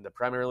teams in the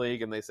Premier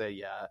League, and they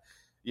say,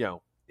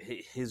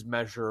 his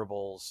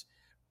measurables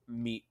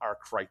meet our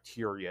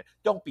criteria.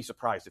 Don't be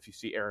surprised if you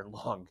see Aaron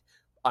Long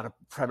on a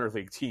Premier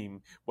League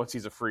team once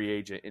he's a free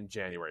agent in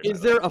January.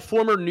 Is there a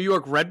former New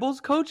York Red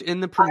Bulls coach in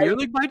the Premier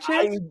League by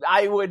chance?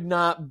 I would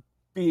not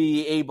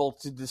be able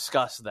to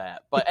discuss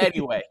that. But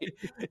anyway,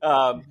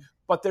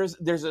 but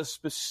there's a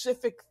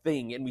specific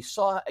thing, and we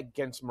saw it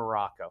against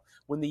Morocco.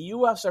 When the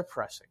U.S. are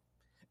pressing,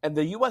 and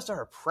the U.S.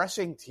 are a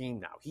pressing team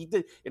now. He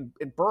did in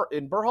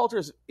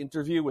Berhalter's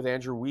interview with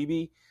Andrew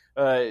Wiebe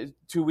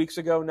 2 weeks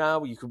ago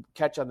now, you could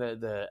catch on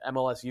the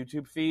MLS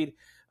YouTube feed.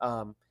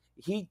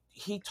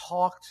 He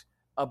talked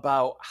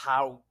about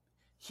how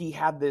he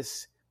had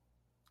this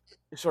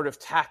sort of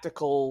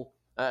tactical,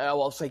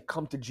 I'll say,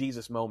 come to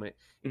Jesus moment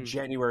in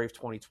January of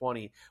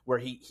 2020, where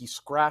he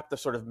scrapped the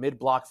sort of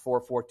mid-block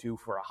 4-4-2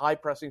 for a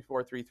high-pressing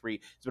 4-3-3.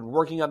 He's been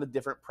working on the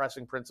different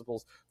pressing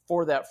principles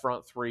for that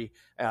front three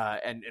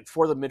and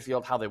for the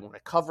midfield, how they want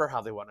to cover,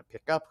 how they want to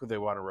pick up, who they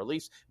want to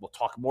release. We'll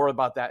talk more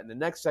about that in the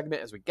next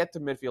segment as we get to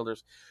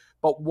midfielders.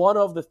 But one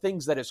of the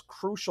things that is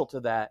crucial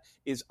to that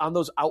is on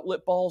those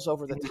outlet balls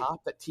over the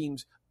top that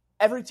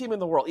every team in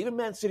the world, even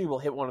Man City will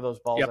hit one of those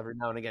balls every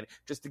now and again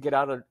just to get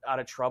out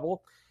of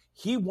trouble.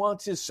 He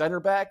wants his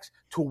center backs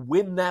to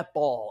win that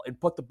ball and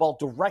put the ball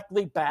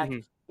directly back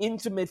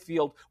into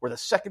midfield, where the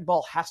second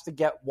ball has to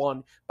get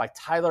won by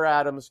Tyler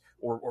Adams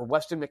or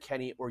Weston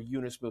McKennie or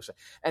Yunus Musa.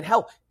 And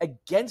hell,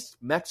 against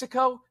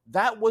Mexico,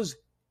 that was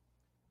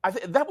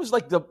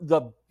like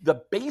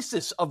the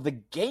basis of the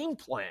game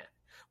plan.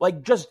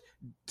 Like just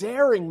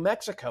daring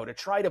Mexico to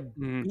try to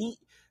beat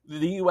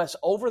the U.S.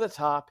 over the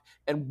top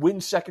and win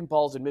second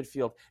balls in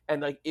midfield.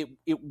 And like it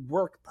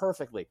worked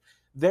perfectly.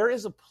 There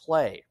is a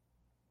play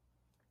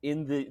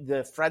in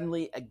the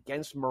friendly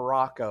against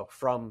Morocco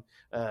from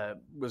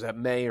was that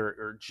May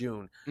or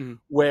June,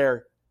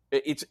 where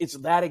it's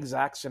that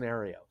exact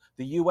scenario.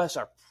 The U.S.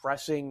 are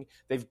pressing.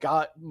 They've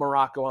got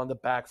Morocco on the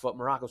back foot.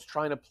 Morocco's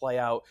trying to play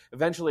out.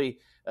 Eventually,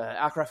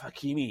 Achraf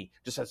Hakimi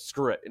just says,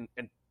 screw it,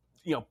 and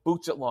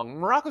boots it long.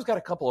 Morocco's got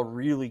a couple of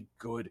really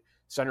good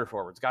center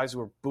forwards, guys who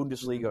are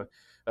Bundesliga,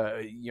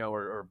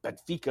 or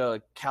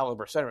Benfica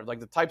caliber center, like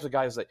the types of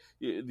guys that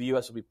the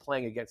U.S. will be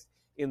playing against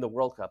in the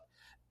World Cup.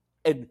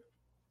 And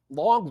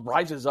Long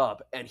rises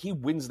up and he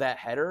wins that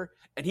header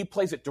and he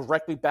plays it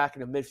directly back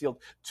into midfield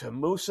to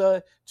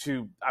Musa,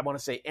 to, I want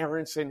to say,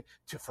 Aronson,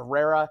 to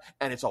Ferreira,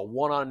 and it's a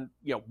one on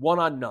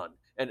none.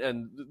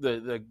 And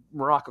the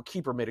Morocco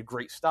keeper made a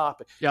great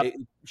stop. Yep. It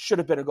should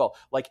have been a goal.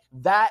 Like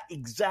that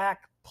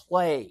exact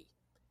play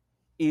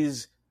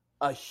is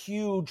a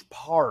huge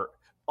part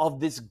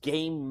of this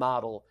game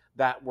model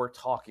that we're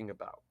talking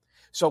about.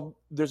 So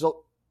there's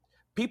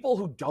people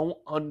who don't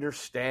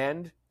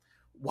understand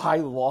why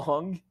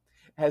Long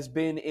has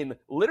been in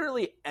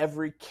literally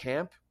every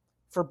camp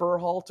for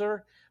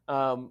Berhalter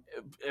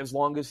as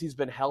long as he's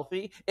been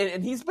healthy.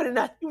 And he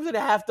was in a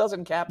half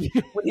dozen camps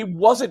when he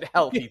wasn't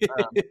healthy.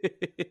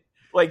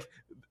 Like,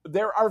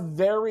 there are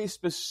very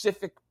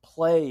specific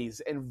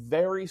plays and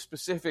very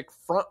specific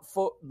front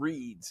foot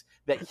reads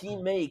that he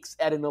makes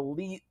at an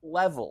elite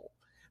level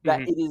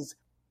that it is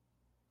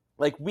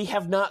like, we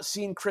have not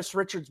seen Chris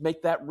Richards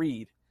make that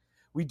read.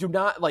 We do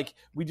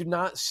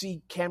not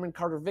see Cameron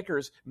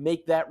Carter-Vickers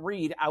make that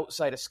read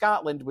outside of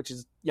Scotland, which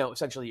is,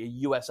 essentially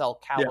a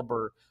USL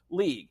caliber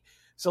league.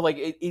 So like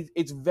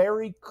it's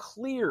very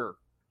clear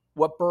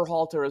what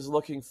Berhalter is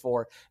looking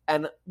for.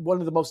 And one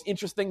of the most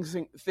interesting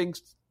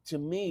things to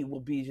me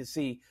will be to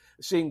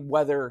seeing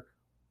whether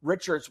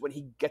Richards, when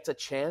he gets a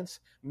chance,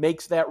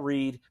 makes that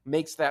read,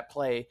 makes that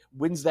play,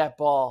 wins that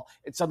ball,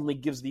 and suddenly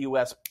gives the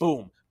U.S.,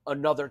 boom,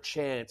 another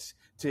chance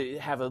to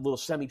have a little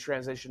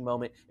semi-transition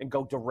moment and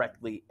go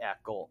directly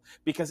at goal.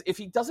 Because if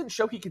he doesn't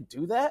show he can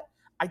do that,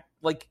 I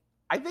think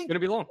It's gonna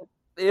be long.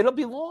 It'll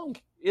be long.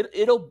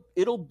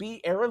 It'll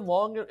be Aaron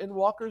Long and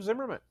Walker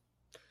Zimmerman.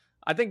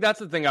 I think that's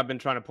the thing I've been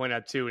trying to point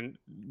out too, and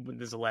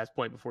this is the last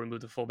point before we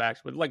move to fullbacks.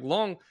 But like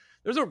Long,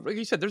 like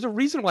you said, there's a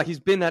reason why he's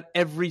been at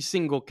every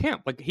single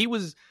camp. Like he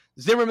was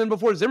Zimmerman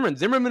before Zimmerman.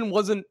 Zimmerman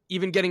wasn't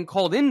even getting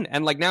called in,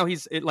 and like now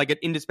he's like an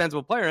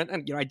indispensable player.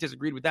 And you know, I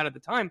disagreed with that at the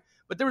time,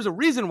 but there was a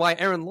reason why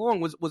Aaron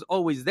Long was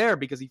always there,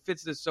 because he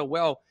fits this so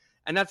well.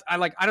 And that's I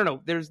don't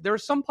know. There are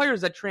some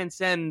players that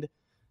transcend.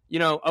 You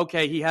know,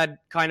 okay, he had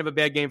kind of a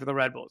bad game for the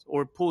Red Bulls,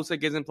 or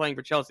Pulisic isn't playing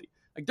for Chelsea.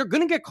 Like, they're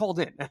going to get called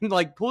in. And,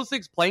 like,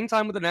 Pulisic's playing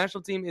time with the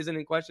national team isn't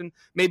in question.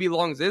 Maybe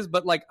Long's is,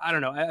 but, like, I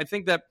don't know. I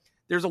think that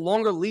there's a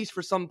longer leash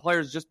for some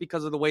players just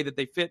because of the way that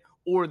they fit,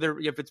 or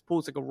if it's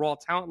Pulisic, a raw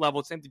talent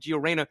level. Same to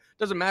Gio Reyna.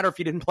 Doesn't matter if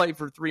he didn't play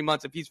for 3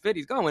 months. If he's fit,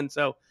 he's going.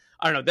 So,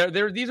 I don't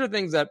know. These are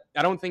things that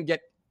I don't think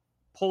get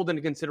pulled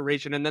into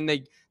consideration, and then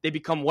they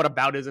become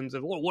whataboutisms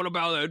of, well, what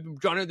about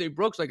Jonathan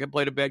Brooks? Like, I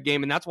played a bad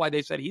game, and that's why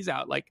they said he's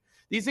out. Like,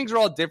 these things are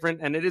all different,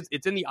 and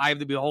it's in the eye of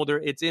the beholder.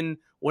 It's in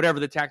whatever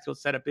the tactical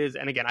setup is.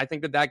 And again, I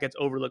think that gets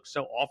overlooked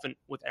so often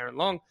with Aaron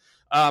Long.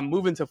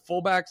 Moving to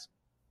fullbacks,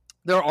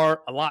 there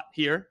are a lot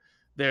here.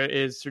 There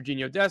is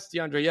Serginho Dest,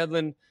 DeAndre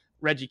Yedlin,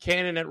 Reggie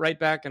Cannon at right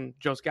back, and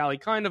Joe Scally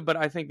kind of, but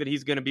I think that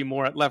he's going to be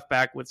more at left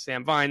back with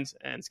Sam Vines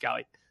and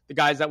Scally. The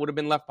guys that would have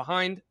been left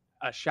behind,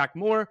 Shaq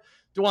Moore,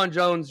 Dwan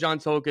Jones, John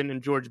Tolkien,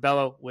 and George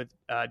Bello, with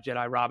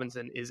Jedi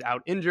Robinson is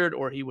out injured,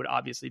 or he would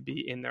obviously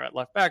be in there at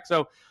left back.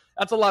 So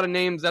that's a lot of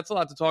names. That's a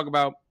lot to talk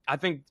about. I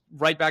think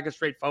right back is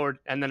straightforward,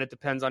 and then it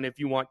depends on if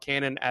you want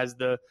Cannon as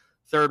the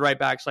third right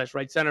back /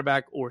 right center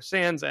back, or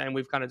Sands, and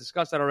we've kind of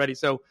discussed that already.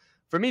 So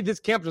for me, this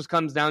camp just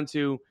comes down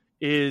to,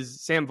 is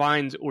Sam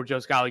Vines or Joe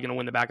Scally going to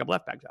win the backup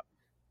left back job?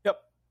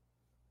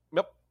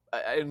 Yep.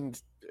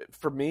 And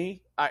for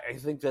me, I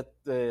think that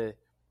the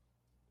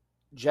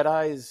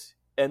Jedi's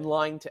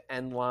end-line to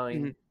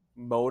end-line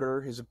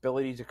motor, his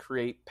ability to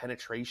create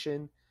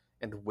penetration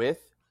and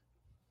width,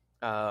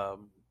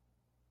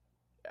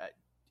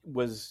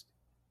 was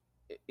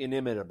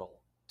inimitable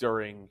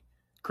during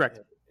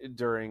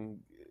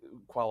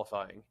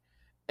qualifying.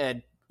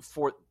 And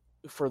for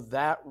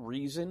that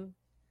reason,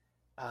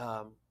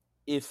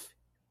 if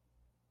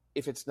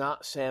it's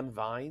not Sam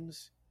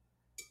Vines,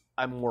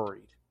 I'm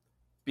worried,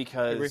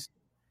 because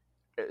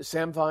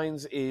Sam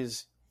Vines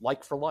is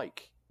like for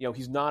like. You know,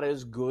 he's not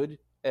as good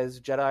as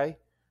Jedi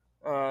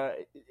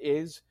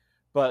is,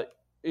 but,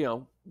 you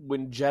know,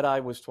 when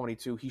Jedi was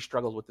 22, he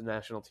struggled with the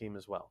national team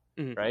as well,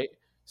 right?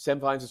 Sam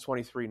Vines is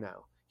 23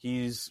 now.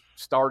 He's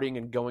starting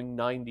and going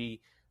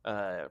 90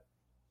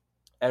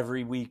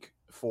 every week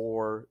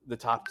for the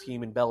top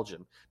team in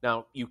Belgium.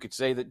 Now, you could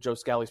say that Joe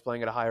Scally's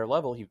playing at a higher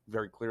level. He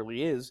very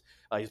clearly is.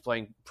 He's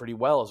playing pretty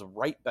well as a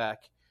right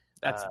back.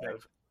 That's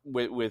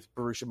with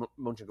Borussia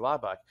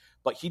Mönchengladbach,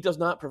 but he does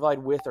not provide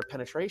width or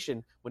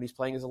penetration when he's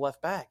playing as a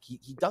left back.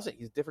 He doesn't.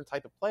 He's a different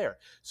type of player.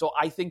 So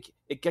I think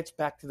it gets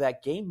back to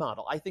that game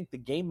model. I think the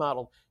game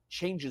model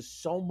changes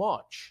so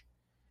much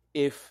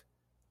if,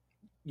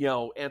 you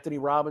know, Anthony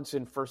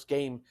Robinson first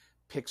game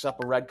picks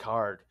up a red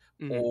card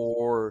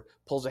or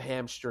pulls a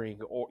hamstring,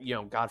 or, you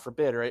know, God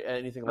forbid, or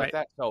anything like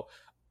that. So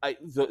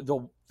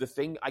the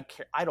thing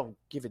I don't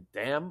give a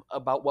damn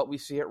about what we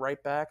see at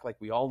right back. Like,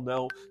 we all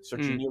know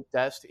Serginho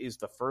Dest is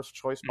the first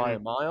choice by a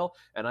mile,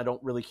 and I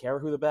don't really care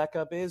who the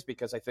backup is,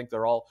 because I think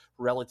they're all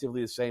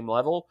relatively the same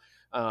level.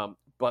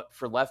 But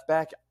for left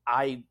back,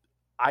 I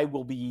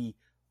will be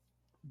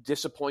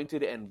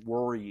disappointed and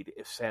worried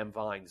if Sam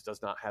Vines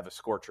does not have a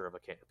scorcher of a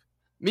camp.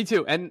 Me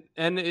too. And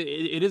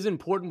it is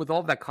important with all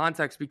of that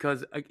context,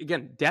 because,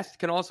 again, Dest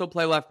can also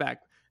play left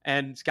back,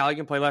 and Scally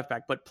can play left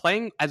back. But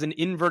playing as an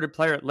inverted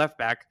player at left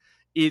back,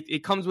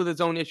 it comes with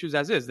its own issues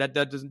as is. That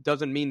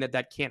doesn't mean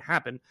that can't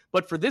happen.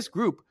 But for this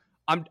group,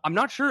 I'm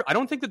not sure. I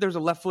don't think that there's a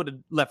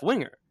left-footed left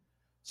winger.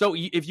 So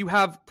if you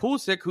have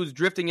Pulisic, who's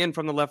drifting in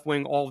from the left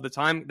wing all of the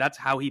time, that's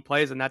how he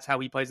plays, and that's how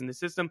he plays in the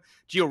system.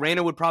 Gio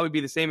Reyna would probably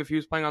be the same if he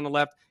was playing on the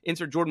left.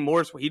 Insert Jordan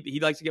Morris, he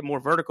likes to get more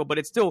vertical, but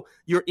it's still,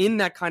 you're in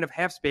that kind of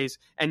half space,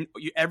 and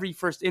every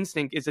first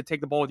instinct is to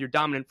take the ball with your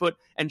dominant foot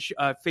and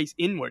face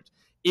inwards.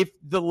 If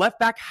the left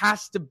back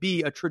has to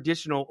be a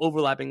traditional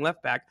overlapping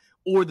left back,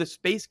 or the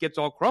space gets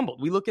all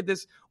crumbled. We look at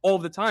this all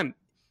the time.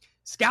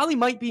 Scally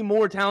might be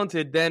more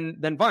talented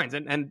than Vines.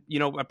 And you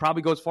know, I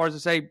probably go as far as to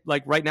say,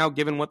 like, right now,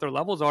 given what their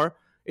levels are,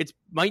 it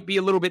might be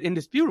a little bit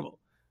indisputable.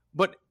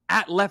 But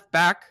at left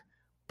back,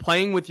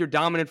 playing with your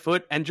dominant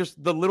foot, and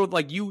just the little,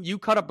 like, you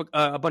cut up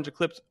a bunch of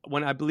clips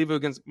when, I believe it was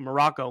against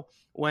Morocco,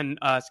 when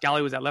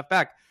Scally was at left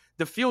back.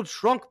 the field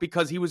shrunk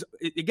because he was,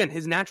 again,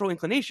 his natural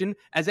inclination,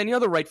 as any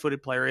other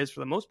right-footed player is for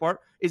the most part,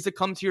 is to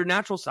come to your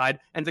natural side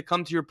and to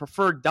come to your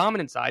preferred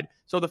dominant side.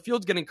 So the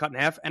field's getting cut in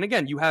half. And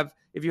again,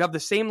 if you have the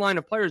same line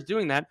of players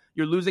doing that,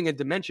 you're losing a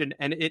dimension,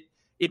 and it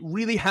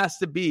really has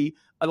to be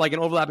like an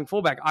overlapping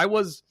fullback. I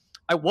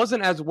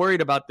wasn't as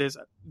worried about this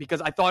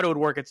because I thought it would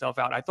work itself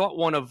out. I thought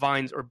one of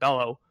Vines or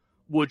Bello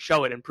would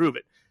show it and prove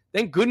it.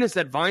 Thank goodness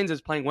that Vines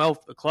is playing well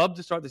for the club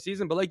to start the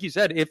season. But like you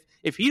said,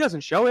 if he doesn't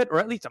show it, or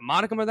at least a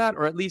modicum of that,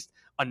 or at least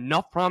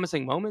enough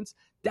promising moments,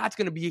 that's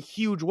going to be a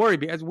huge worry.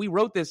 Because we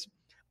wrote this,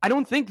 I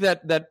don't think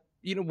that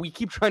we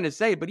keep trying to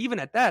say, but even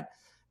at that,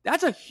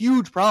 that's a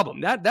huge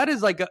problem. That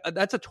is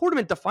that's a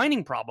tournament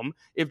defining problem.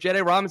 If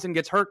Jedi Robinson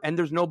gets hurt and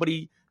there's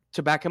nobody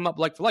to back him up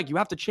like for like, you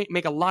have to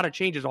make a lot of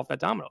changes off that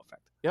domino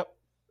effect. Yep,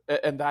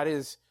 and that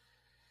is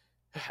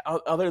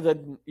other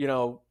than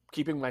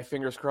keeping my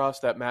fingers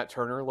crossed that Matt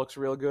Turner looks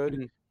real good.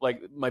 Mm-hmm.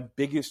 Like, my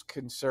biggest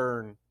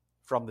concern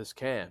from this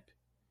camp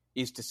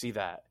is to see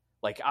that.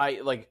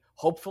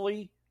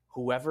 Hopefully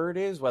whoever it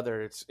is,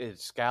 whether it's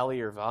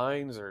Scally or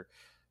Vines or,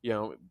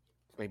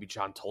 maybe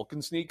John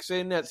Tolkien sneaks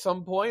in at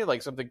some point,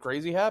 like something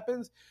crazy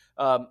happens.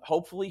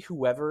 Hopefully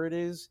whoever it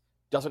is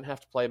doesn't have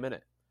to play a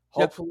minute.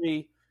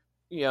 Hopefully,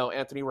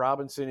 Anthony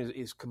Robinson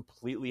is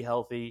completely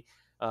healthy.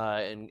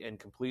 And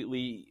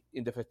completely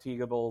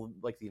indefatigable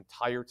like the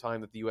entire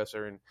time that the U.S.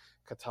 are in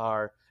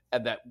Qatar,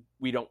 and that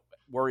we don't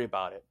worry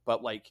about it.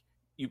 But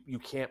you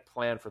can't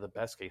plan for the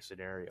best case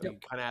scenario. Yep. You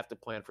kind of have to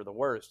plan for the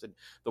worst, and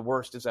the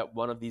worst is that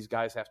one of these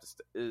guys have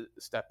to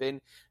step in.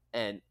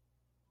 And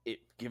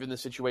given the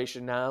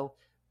situation now,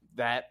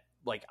 that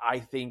I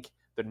think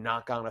the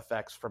knock-on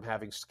effects from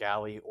having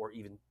Scally or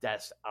even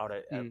Dest out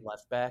at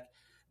left back,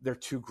 they're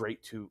too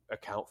great to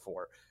account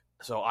for.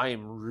 So I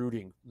am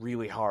rooting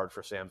really hard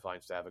for Sam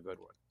Vines to have a good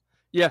one.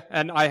 Yeah,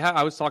 and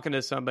I was talking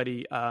to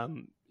somebody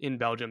in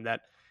Belgium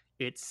that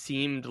it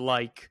seemed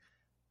like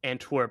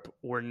Antwerp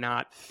were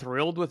not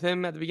thrilled with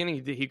him at the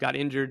beginning. He got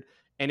injured,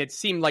 and it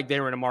seemed like they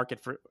were in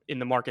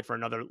the market for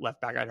another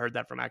left back. I'd heard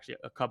that from actually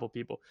a couple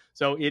people.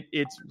 So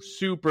it's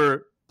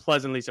super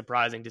pleasantly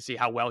surprising to see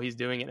how well he's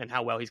doing it and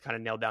how well he's kind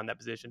of nailed down that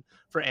position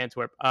for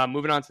Antwerp.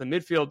 Moving on to the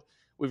midfield.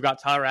 We've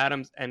got Tyler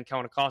Adams and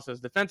Kellen Acosta as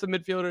defensive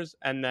midfielders,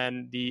 and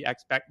then the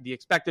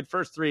expected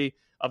first three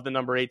of the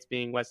number 8s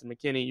being Weston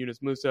McKennie,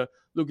 Yunus Musa,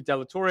 Luca De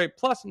La Torre,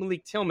 plus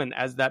Malik Tillman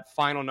as that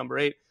final number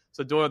 8.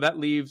 So Doyle, that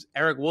leaves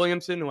Eric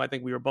Williamson, who I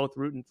think we were both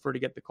rooting for to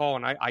get the call,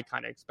 and I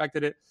kind of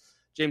expected it.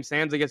 James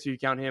Sands, I guess if you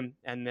count him,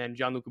 and then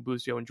Gianluca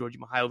Busio and Georgi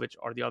Mihailovic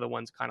are the other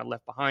ones kind of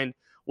left behind.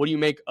 What do you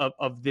make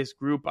of this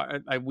group?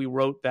 We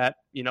wrote that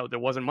there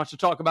wasn't much to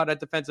talk about at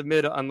defensive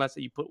mid unless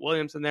that you put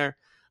Williamson there.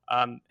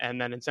 And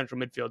then in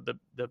central midfield,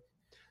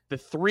 the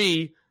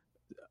three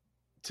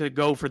to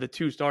go for the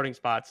 2 starting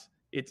spots.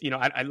 It's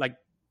I like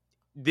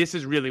this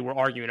is really we're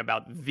arguing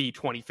about the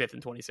 25th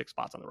and 26th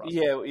spots on the roster.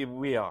 Yeah,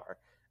 we are.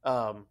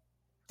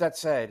 That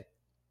said,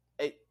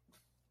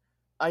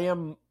 I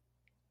am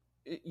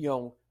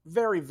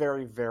very,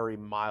 very, very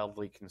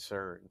mildly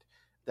concerned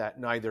that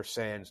neither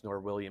Sands nor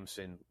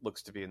Williamson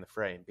looks to be in the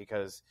frame,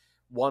 because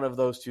one of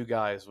those two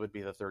guys would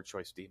be the third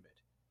choice D mid,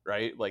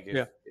 right? Like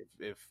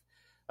if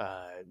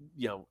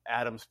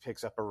Adams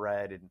picks up a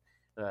red and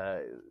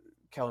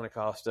Kellen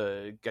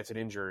Acosta gets an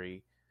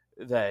injury,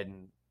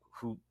 then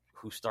who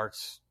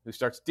starts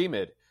D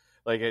mid?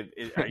 Like,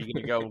 are you going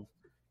to go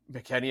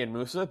McKennie and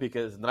Musa?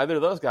 Because neither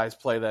of those guys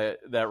play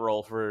that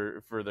role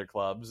for their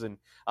clubs, and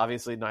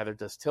obviously neither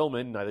does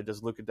Tillman, neither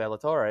does Luca De La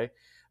Torre.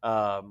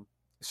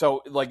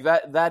 So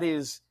that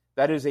is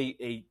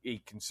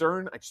a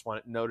concern. I just want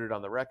it noted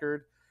on the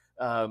record.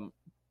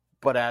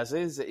 But as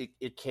is,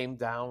 it came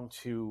down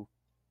to,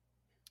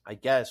 I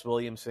guess,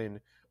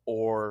 Williamson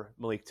or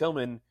Malik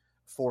Tillman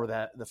for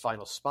the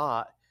final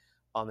spot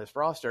on this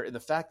roster. And the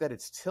fact that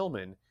it's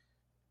Tillman,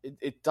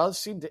 it does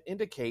seem to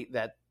indicate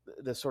that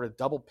the sort of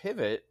double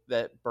pivot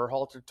that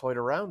Berhalter toyed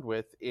around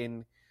with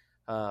in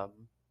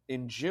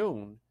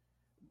June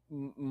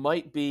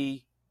might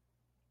be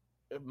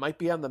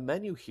on the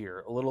menu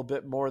here a little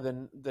bit more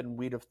than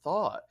we'd have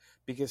thought,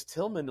 because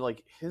Tillman, I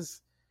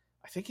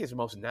think his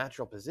most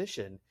natural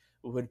position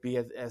would be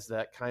as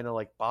that kind of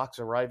box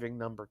arriving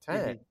number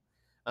 10.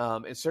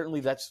 Mm-hmm. And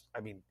certainly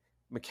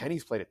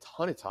McKennie's played a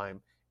ton of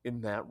time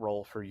in that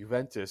role for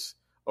Juventus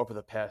over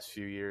the past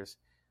few years.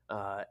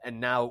 And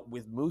now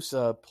with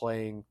Musa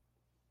playing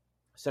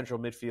central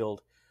midfield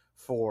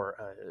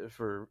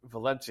for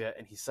Valencia,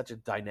 and he's such a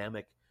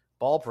dynamic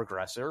ball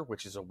progressor,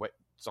 which is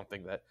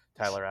something that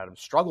Tyler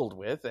Adams struggled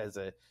with as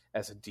a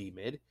D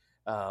mid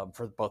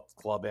for both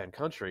club and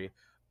country.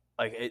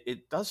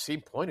 It does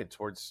seem pointed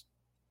towards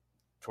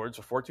a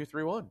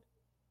 4-2-3-1.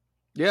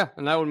 Yeah,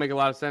 and that would make a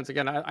lot of sense.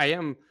 Again,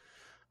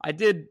 I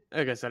did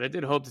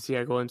hope to see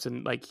Eric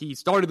Williamson. He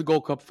started the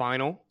Gold Cup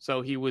final,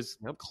 so he was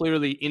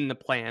clearly in the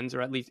plans,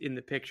 or at least in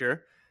the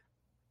picture.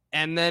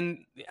 And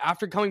then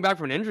after coming back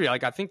from an injury, I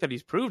think that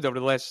he's proved over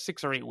the last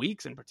 6 or 8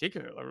 weeks in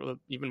particular, or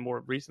even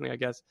more recently, I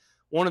guess,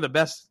 one of the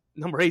best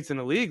number 8s in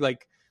the league.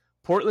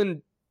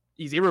 Portland,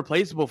 he's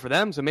irreplaceable for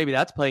them, so maybe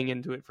that's playing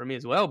into it for me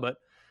as well. But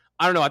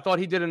I don't know. I thought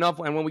he did enough.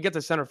 And when we get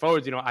to center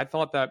forwards, I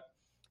thought that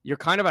you're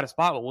kind of at a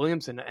spot with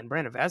Williamson and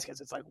Brandon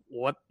Vasquez. It's like,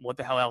 what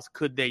the hell else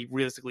could they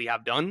realistically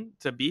have done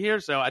to be here?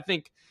 So I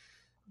think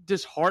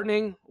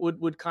disheartening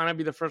would kind of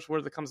be the first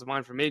word that comes to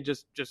mind for me.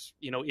 Just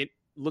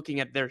looking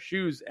at their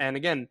shoes. And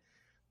again,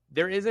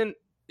 there isn't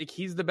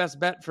he's the best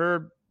bet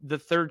for the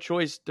third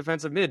choice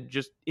defensive mid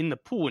just in the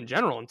pool in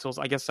general until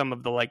I guess some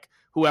of the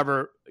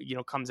whoever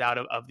comes out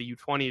of the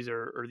U20s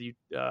or the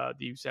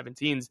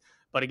U17s.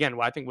 But again,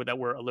 I think with that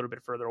we're a little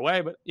bit further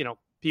away. But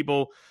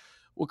people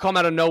will come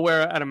out of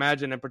nowhere, I'd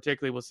imagine, and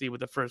particularly we'll see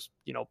with the first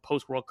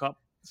post World Cup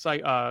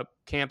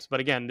camps. But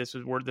again, this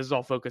is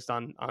all focused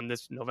on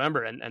this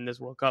November and this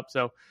World Cup.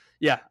 So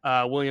yeah,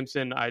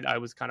 Williamson, I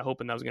was kind of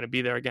hoping that was going to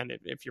be there again.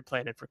 If you're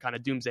playing it for kind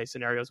of doomsday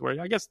scenarios,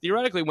 where I guess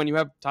theoretically when you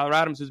have Tyler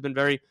Adams, who's been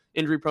very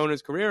injury prone in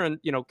his career, and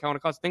count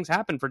across things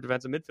happen for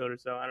defensive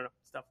midfielders. So I don't know,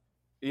 stuff.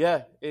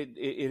 Yeah, it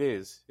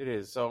is.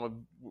 So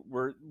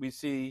we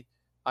see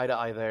eye to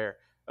eye there.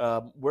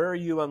 Where are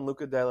you on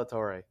Luca De La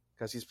Torre?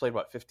 Because he's played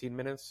 15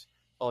 minutes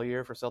all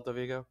year for Celta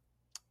Vigo.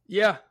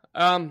 Yeah.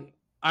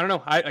 I don't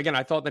know.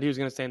 I thought that he was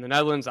going to stay in the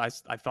Netherlands. I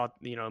thought,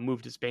 a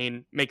move to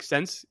Spain makes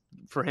sense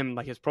for him,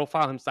 his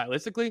profile, him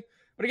stylistically.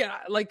 But again,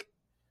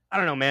 I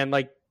don't know, man.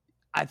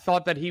 I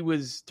thought that he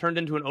was turned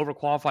into an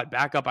overqualified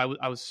backup.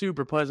 I was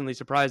super pleasantly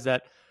surprised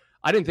that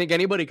I didn't think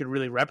anybody could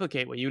really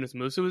replicate what Yunus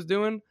Musa was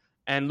doing.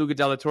 And Luca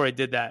De La Torre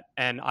did that.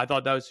 And I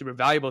thought that was super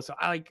valuable. So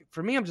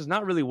for me, I'm just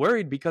not really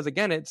worried because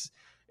again, it's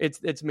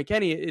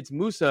McKennie, it's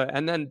Musa,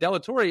 and then De La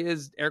Torre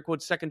is air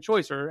quote second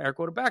choice or air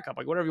quote backup,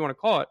 whatever you want to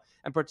call it.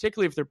 And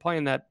particularly if they're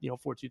playing that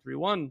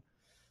 4-2-3-1,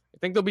 I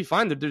think they'll be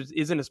fine. There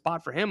isn't a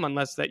spot for him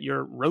unless that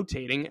you're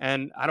rotating.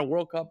 And at a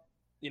World Cup,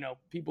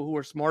 people who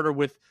are smarter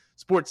with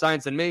sports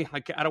science than me,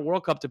 at a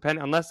World Cup,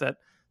 unless that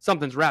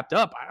something's wrapped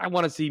up, I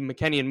want to see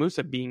McKennie and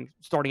Musa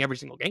starting every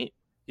single game.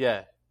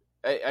 Yeah,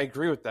 I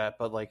agree with that.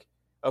 But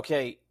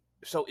okay,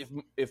 so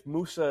if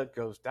Musa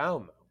goes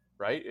down though,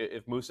 right?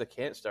 If Musa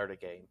can't start a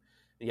game,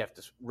 you have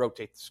to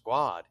rotate the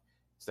squad.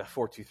 It's that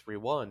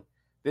 4-2-3-1.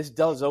 This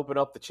does open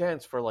up the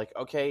chance for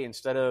okay,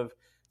 instead of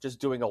just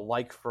doing a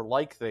like for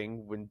like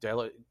thing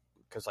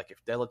because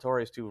if De La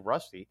Torre is too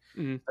rusty,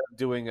 instead of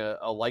doing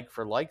a like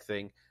for like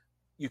thing,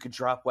 you could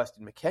drop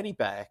Weston McKennie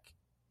back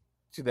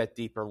to that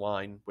deeper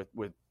line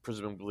with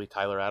presumably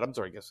Tyler Adams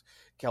or I guess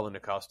Kellen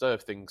Acosta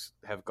if things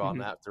have gone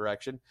that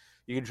direction.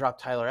 You can drop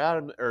Tyler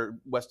Adams or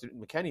Weston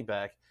McKennie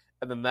back,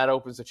 and then that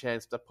opens a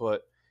chance to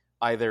put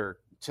either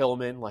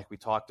Tillman, like we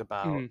talked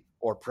about,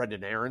 or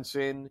Brendan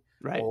Aronson,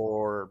 right,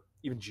 or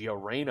even Gio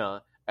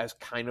Reyna as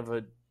kind of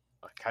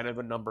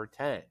a number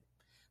 10.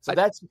 So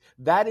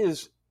that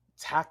is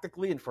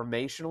tactically,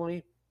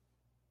 informationally,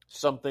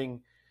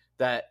 something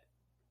that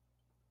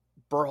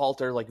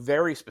Berhalter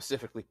very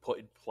specifically put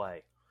in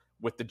play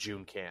with the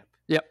June camp.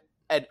 Yep.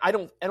 And I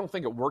don't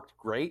think it worked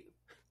great,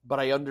 but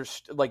I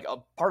understood.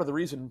 Part of the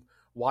reason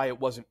why it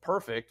wasn't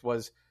perfect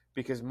was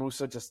because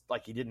Musa just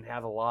he didn't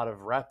have a lot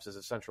of reps as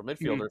a central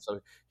midfielder, so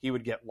he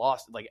would get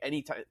lost.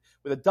 Anytime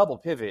with a double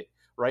pivot,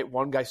 right?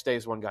 One guy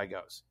stays, one guy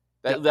goes.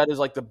 That is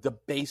the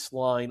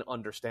baseline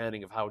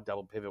understanding of how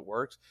double pivot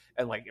works.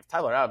 And if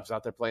Tyler Adams is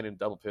out there playing in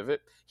double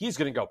pivot, he's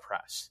going to go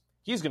press.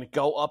 He's going to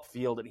go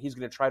upfield and he's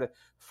going to try to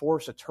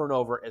force a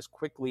turnover as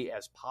quickly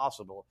as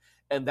possible.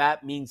 And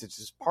that means it's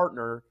his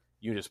partner,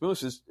 Yunus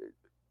Musa's,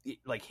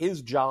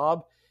 his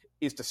job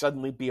is to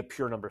suddenly be a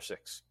pure number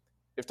 6.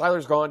 If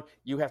Tyler's gone,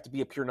 you have to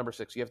be a pure number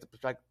 6. You have to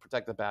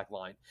protect the back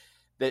line.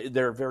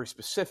 They're very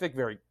specific,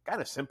 very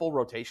kind of simple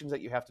rotations that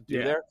you have to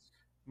do there.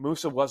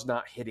 Musa was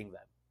not hitting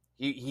them.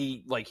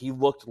 He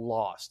looked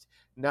lost.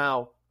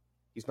 Now,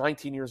 he's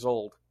 19 years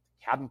old.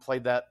 He hadn't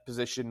played that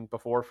position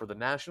before for the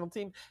national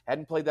team.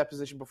 Hadn't played that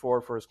position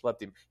before for his club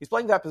team. He's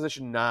playing that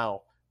position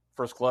now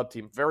for his club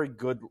team. Very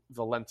good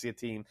Valencia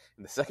team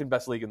in the second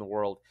best league in the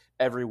world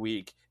every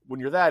week.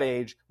 When you're that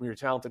age, when you're a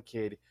talented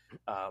kid,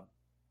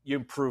 you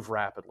improve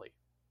rapidly.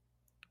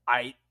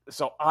 I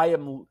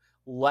am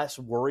less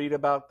worried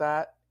about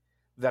that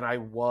than I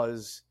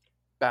was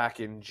back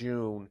in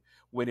June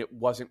when it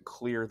wasn't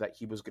clear that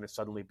he was going to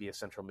suddenly be a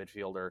central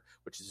midfielder,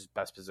 which is his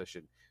best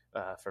position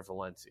for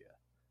Valencia.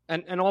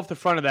 And off the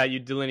front of that, you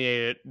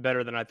delineate it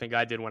better than I think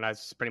I did when I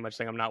was pretty much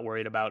saying I'm not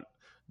worried about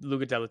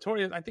Luca De La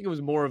Torre. I think it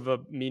was more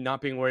of me not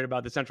being worried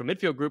about the central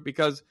midfield group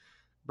because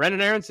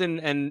Brendan Aronson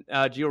and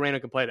Gio Reyna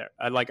can play there.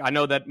 I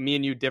know that me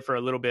and you differ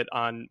a little bit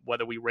on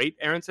whether we rate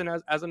Aronson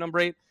as a number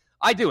 8.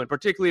 I do, and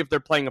particularly if they're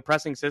playing a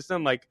pressing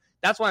system,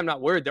 that's why I'm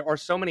not worried. There are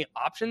so many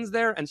options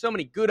there and so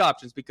many good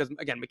options because,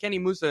 again,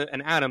 McKennie, Musa,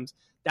 and Adams,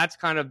 that's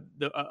kind of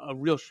a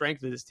real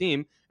strength of this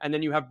team. And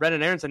then you have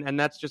Brendan Aronson, and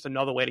that's just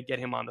another way to get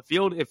him on the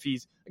field. If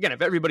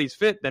everybody's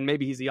fit, then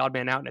maybe he's the odd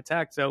man out in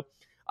attack. So,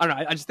 I don't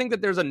know. I just think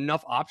that there's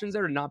enough options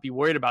there to not be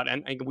worried about.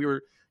 And we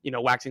were,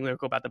 waxing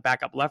lyrical about the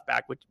backup left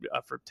back which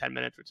for 10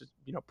 minutes, which is,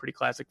 pretty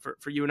classic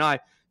for you and I.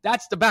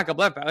 That's the backup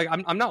left back.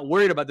 I'm not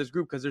worried about this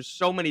group because there's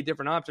so many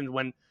different options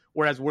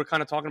whereas we're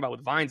kind of talking about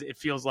with Vines, it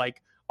feels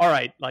like, all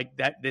right, like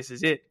that, this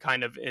is it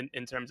kind of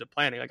in terms of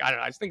planning. Like, I don't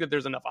know. I just think that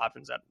there's enough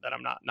options that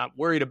I'm not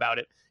worried about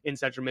it in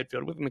central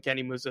midfield with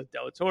McKennie, Musa,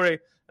 De La Torre,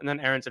 and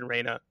then Aronson,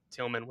 Reyna,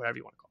 Tillman, whatever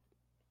you want to call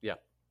it. Yeah.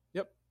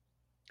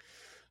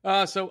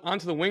 Yep. So on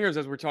to the wingers,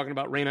 as we're talking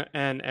about Reyna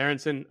and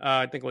Aronson.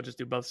 I think we'll just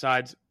do both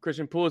sides.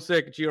 Christian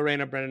Pulisic, Gio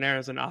Reyna, Brendan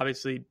Aronson,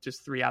 obviously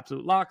just three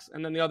absolute locks.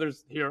 And then the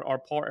others here are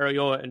Paul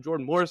Arriola and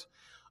Jordan Morris.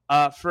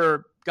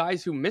 For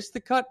guys who missed the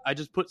cut, I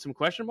just put some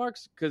question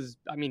marks because,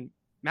 I mean,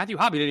 Matthew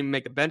Hobby didn't even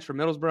make the bench for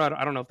Middlesbrough.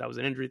 I don't know if that was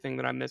an injury thing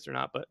that I missed or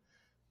not, but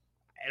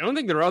I don't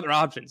think there are other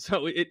options.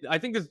 So I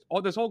think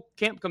this whole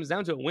camp comes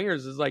down to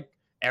wingers is like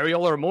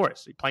Arriola or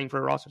Morris playing for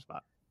a roster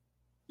spot.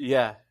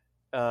 Yeah.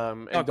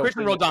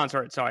 Christian Roldan's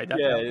hurt. Sorry.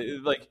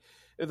 Like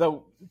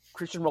though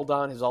Christian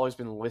Roldan has always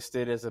been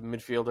listed as a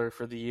midfielder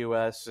for the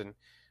U.S. and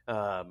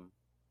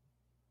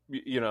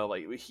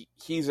like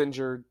he's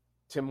injured.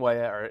 Tim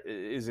Weah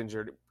is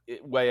injured.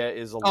 Weah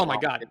is a lock. Oh my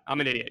God, I'm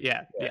an idiot.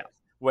 Yeah.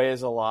 Weah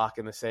is a lock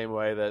in the same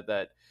way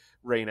that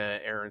Reyna,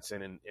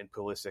 Aronson, and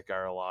Pulisic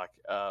are a lock.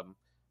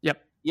 Yep.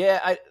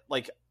 Yeah,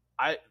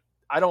 I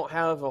don't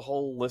have a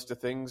whole list of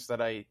things that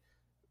I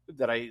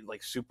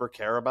like super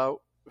care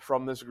about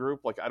from this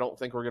group. Like, I don't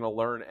think we're going to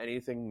learn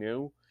anything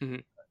new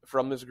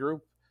from this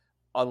group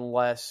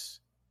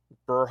unless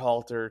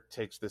Berhalter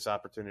takes this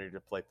opportunity to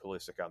play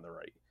Pulisic on the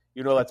right.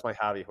 That's my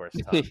hobby horse.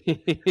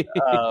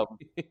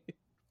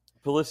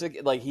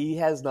 Pulisic, like, he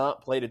has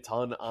not played a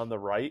ton on the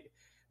right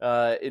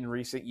in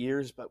recent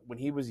years, but when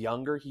he was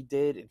younger, he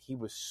did, and he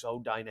was so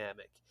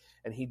dynamic.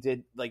 And he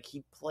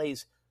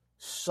plays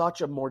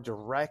such a more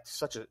direct,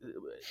 such a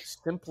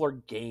simpler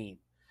game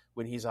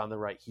when he's on the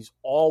right. He's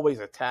always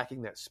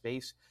attacking that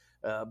space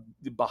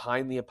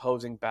behind the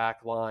opposing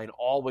back line,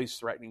 always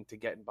threatening to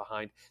get in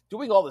behind,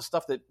 doing all the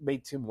stuff that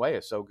made Tim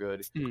Weah so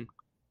good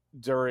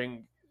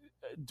during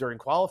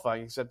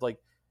qualifying. He said, like,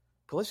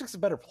 Pulisic's a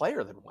better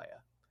player than Weah.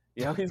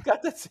 He's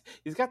got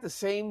the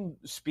same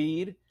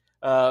speed.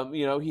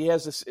 He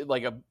has this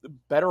like a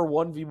better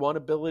 1v1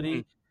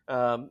 ability.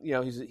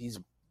 He's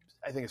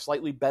I think a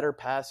slightly better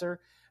passer.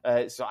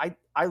 So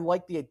I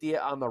like the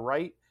idea on the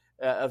right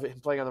of him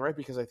playing on the right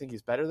because I think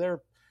he's better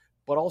there,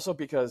 but also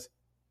because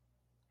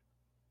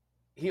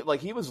he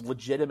was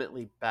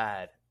legitimately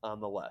bad on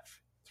the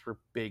left through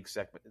big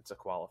segments of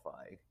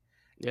qualifying.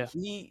 Yeah,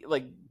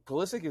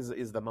 Pulisic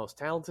is the most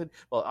talented.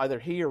 Well, either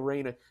he or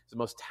Reyna is the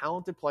most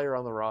talented player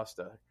on the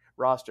roster.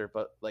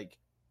 But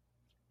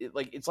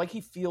it's like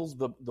he feels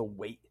the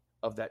weight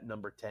of that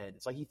number 10.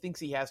 It's like he thinks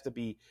he has to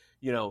be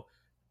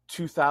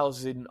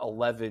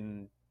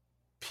 2011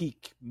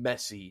 peak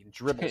Messi and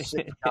dribble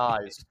 6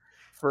 guys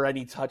for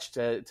any touch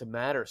to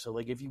matter. So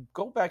like if you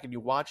go back and you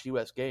watch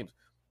U.S. games,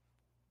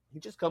 he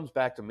just comes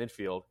back to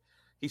midfield.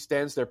 He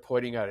stands there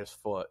pointing at his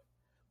foot.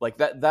 Like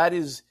that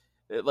is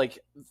like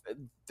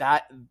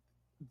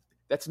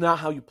that's not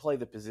how you play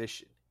the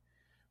position.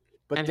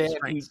 But and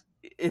Dan,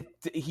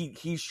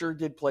 he sure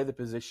did play the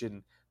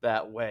position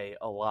that way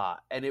a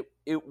lot. And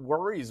it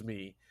worries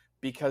me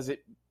because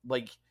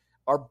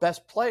our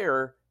best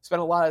player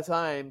spent a lot of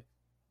time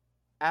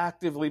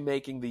actively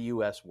making the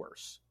U.S.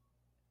 worse.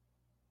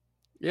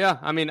 Yeah,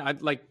 I mean,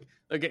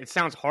 it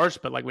sounds harsh,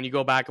 but like when you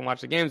go back and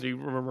watch the games, you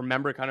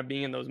remember kind of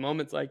being in those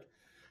moments. Like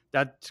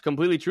that's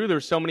completely true.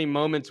 There's so many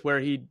moments where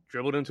he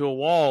dribbled into a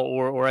wall,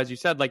 or as you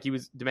said, like he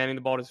was demanding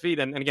the ball at his feet.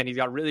 And again, he's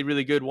got really,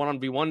 really good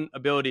 1-on-1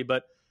 ability.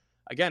 But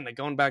again, like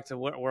going back to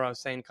where I was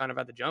saying kind of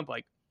at the jump,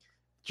 like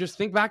just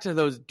think back to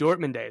those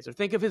Dortmund days, or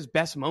think of his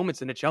best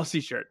moments in a Chelsea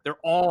shirt. They're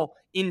all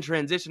in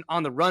transition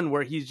on the run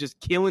where he's just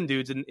killing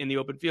dudes in the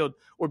open field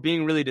or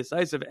being really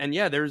decisive. And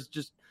yeah, there's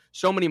just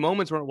so many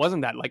moments where it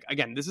wasn't that. Like,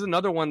 again, this is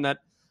another one that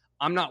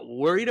I'm not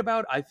worried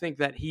about. I think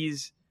that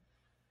he's,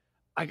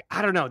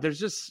 I don't know, there's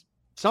just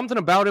something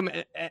about him,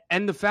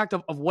 and the fact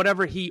of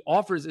whatever he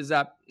offers is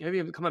that maybe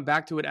I'm coming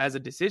back to it as a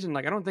decision.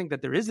 Like, I don't think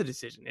that there is a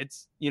decision.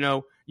 It's,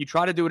 you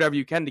try to do whatever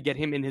you can to get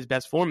him in his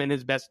best form, in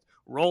his best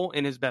role,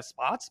 in his best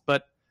spots.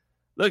 But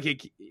look,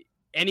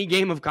 any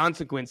game of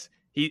consequence,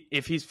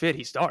 if he's fit,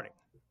 he's starting.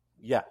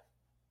 Yeah,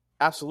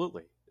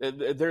 absolutely.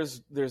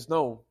 There's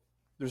no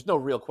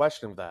real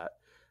question of that.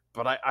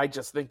 But I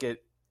just think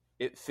it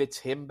fits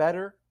him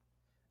better,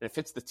 and it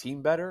fits the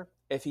team better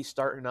if he's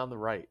starting on the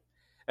right.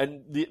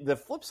 And the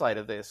flip side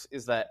of this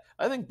is that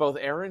I think both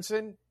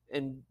Aronson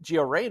and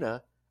Gio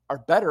Reyna are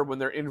better when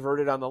they're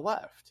inverted on the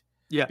left.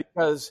 Yeah.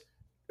 Because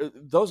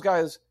those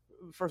guys,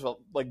 first of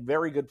all, like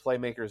very good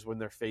playmakers when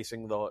they're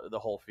facing the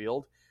whole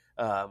field,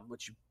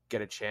 which you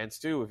get a chance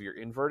to if you're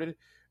inverted.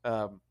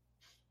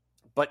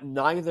 But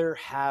neither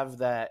have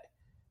that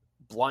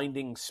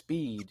blinding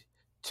speed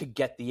to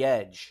get the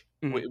edge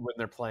when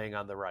they're playing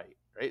on the right.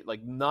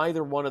 Like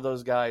neither one of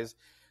those guys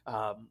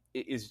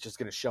is just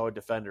going to show a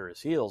defender his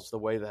heels the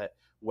way that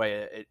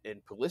Weah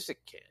and Pulisic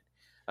can.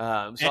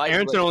 So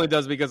Aronson only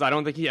does because I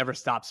don't think he ever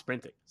stops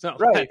sprinting. So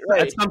right.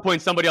 At some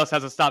point, somebody else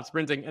has to stop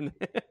sprinting. And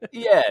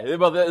yeah,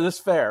 well, that's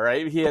fair,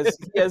 right? He has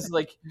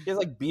like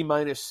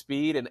B-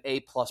 speed and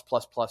A+++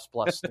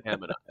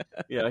 stamina.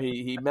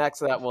 He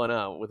maxed that one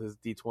out with his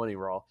D20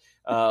 roll.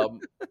 But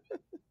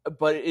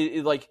but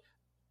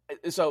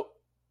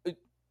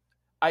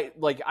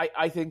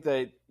I think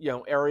that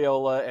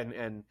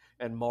Areola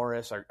and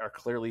Morris are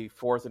clearly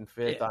fourth and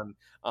fifth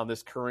on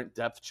this current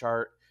depth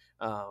chart.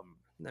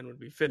 Then would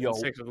be fifth and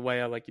sixth with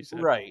Weah, like you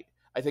said. Right.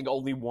 I think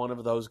only one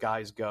of those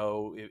guys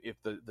go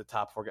if the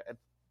top four guys.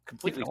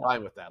 Completely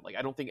fine with that. Like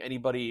I don't think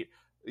anybody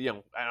in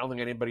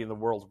the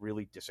world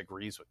really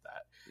disagrees with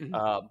that.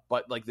 Mm-hmm.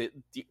 But like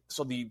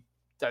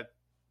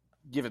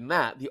given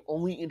that, the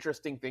only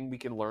interesting thing we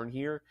can learn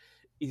here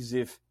is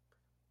if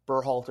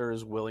Berhalter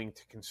is willing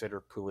to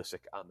consider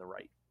Pulisic on the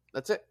right.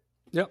 That's it.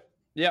 Yep.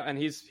 Yeah, and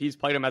he's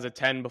played him as a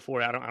 10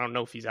 before. I don't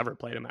know if he's ever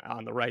played him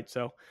on the right.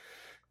 So,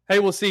 hey,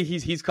 we'll see.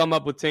 He's come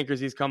up with tinkers.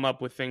 He's come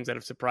up with things that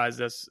have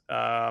surprised us,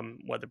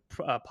 whether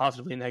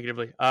positively and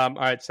negatively. All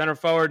right, center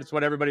forward. It's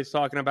what everybody's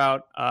talking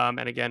about. And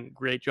again,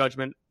 great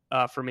judgment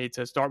for me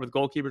to start with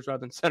goalkeepers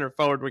rather than center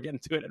forward. We're getting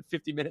to it at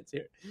 50 minutes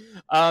here.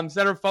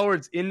 Center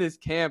forwards in this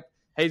camp.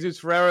 Jesus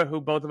Ferreira, who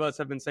both of us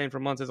have been saying for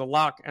months, is a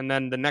lock. And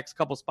then the next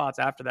couple spots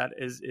after that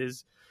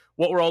is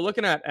what we're all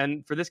looking at.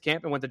 And for this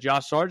camp, it went to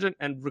Josh Sargent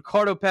and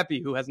Ricardo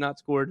Pepi, who has not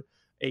scored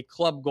a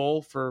club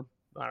goal for,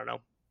 I don't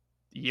know,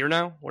 a year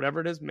now, whatever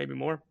it is, maybe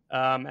more.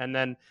 And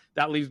then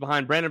that leaves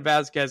behind Brandon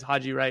Vasquez,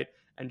 Haji Wright,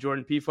 and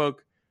Jordan Pifok.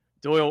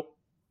 Doyle,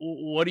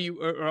 what do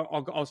you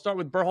I'll start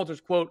with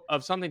Berhalter's quote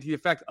of something to the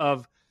effect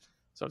of,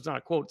 so it's not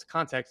a quote, it's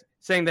context,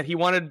 saying that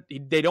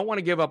they don't want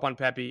to give up on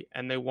Pepe,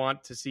 and they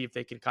want to see if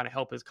they can kind of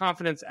help his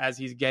confidence as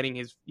he's getting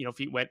his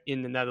feet wet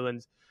in the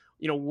Netherlands.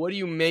 What do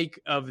you make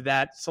of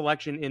that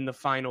selection in the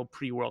final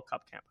pre-World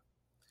Cup camp?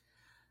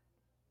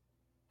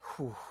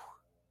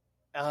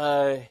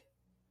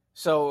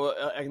 So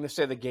I'm going to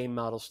say the game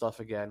model stuff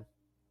again,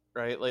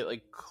 right?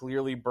 Like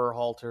clearly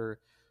Berhalter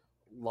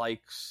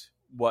likes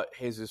what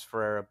Jesus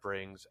Ferreira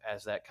brings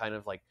as that kind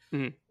of like,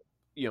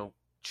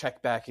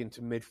 check back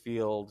into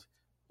midfield,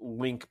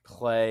 link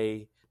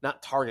play,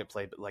 not target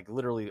play, but like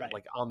literally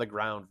like on the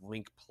ground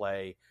link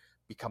play,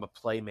 become a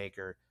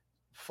playmaker,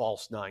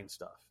 false nine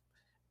stuff.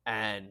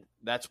 And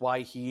that's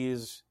why he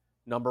is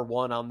number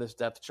one on this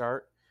depth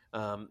chart.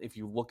 If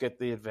you look at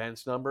the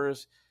advanced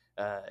numbers,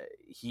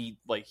 he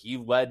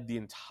led the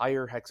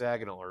entire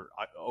hexagonal or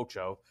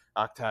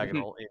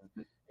octagonal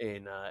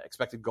in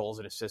expected goals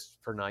and assists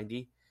per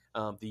 90.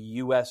 The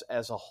U.S.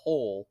 as a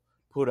whole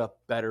put up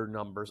better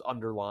numbers,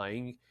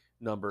 underlying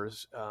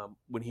numbers,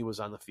 when he was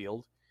on the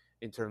field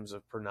in terms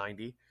of per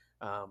 90.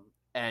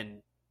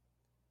 And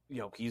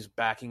he's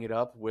backing it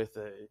up with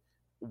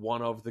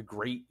one of the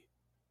great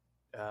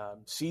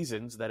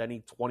seasons that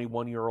any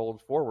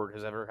 21-year-old forward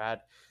has ever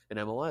had in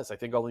MLS. I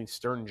think only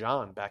Stern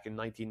John back in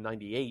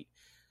 1998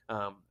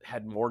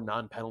 had more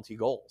non-penalty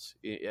goals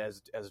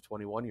as a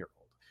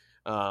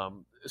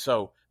 21-year-old.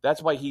 So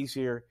that's why he's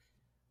here.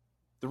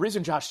 The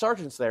reason Josh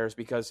Sargent's there is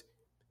because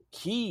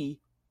he,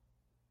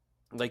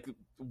 like,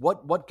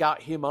 what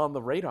got him on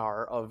the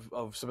radar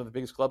of some of the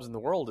biggest clubs in the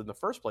world in the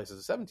first place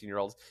as a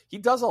 17-year-old. He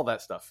does all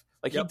that stuff.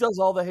 Like, he does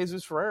all the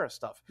Jesus Ferreira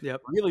stuff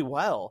really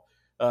well.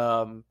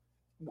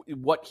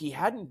 What he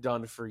hadn't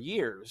done for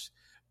years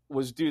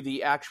was do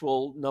the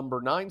actual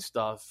number 9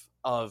 stuff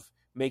of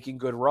making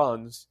good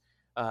runs,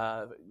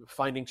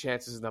 finding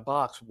chances in the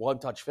box,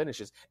 one-touch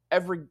finishes.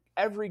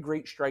 Every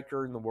great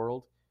striker in the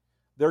world,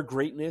 their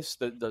greatness,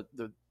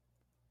 the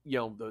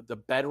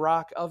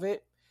bedrock of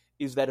it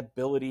is that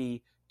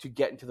ability to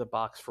get into the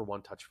box for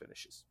one-touch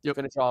finishes.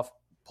 Finish off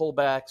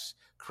pullbacks,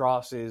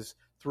 crosses,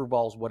 through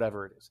balls,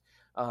 whatever it is.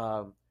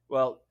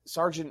 Well,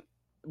 Sargent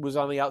was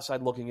on the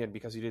outside looking in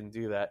because he didn't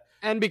do that.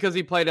 And because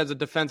he played as a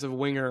defensive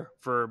winger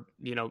for,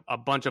 a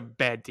bunch of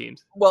bad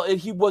teams. Well,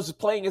 he was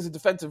playing as a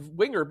defensive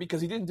winger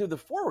because he didn't do the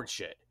forward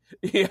shit.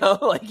 He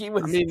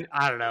was. I mean,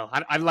 I don't know.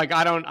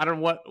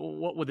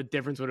 What would the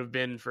difference would have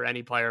been for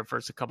any player for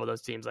a couple of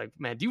those teams? Like,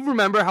 man, do you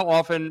remember how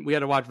often we had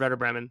to watch Werder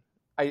Bremen?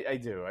 I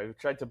do. I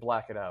tried to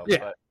black it out,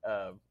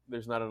 but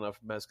the's not enough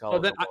mezcal.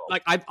 Well,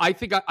 I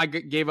think I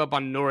gave up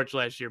on Norwich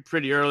last year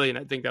pretty early, and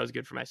I think that was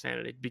good for my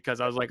sanity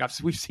because I was like,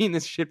 we've seen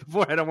this shit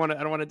before. I don't want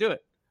to do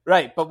it.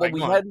 Right, but what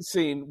we hadn't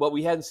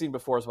seen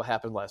before is what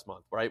happened last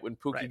month. Right, when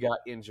Pukki got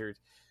injured,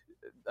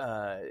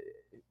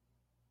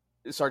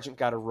 Sargent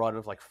got a run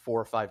of like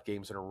 4 or 5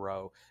 games in a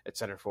row at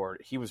center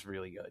forward. He was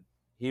really good.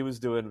 He was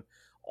doing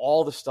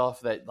all the stuff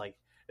that, like,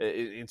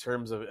 in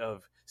terms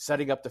of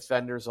setting up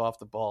defenders off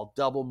the ball,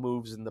 double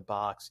moves in the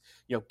box,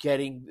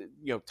 getting,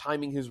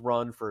 timing his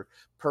run for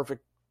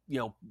perfect,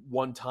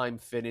 one-time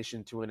finish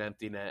into an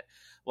empty net.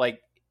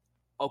 Like,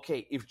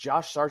 okay, if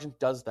Josh Sargent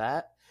does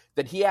that,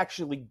 then he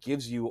actually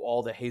gives you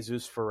all the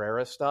Jesus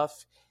Ferreira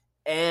stuff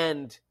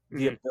and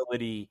the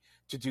ability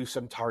to do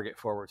some target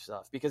forward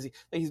stuff because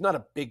he's not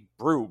a big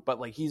brute, but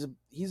like he's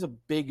a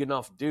big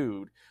enough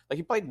dude. Like,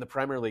 he played in the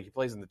Premier League, he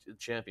plays in the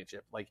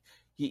Championship. Like,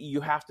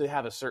 you have to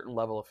have a certain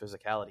level of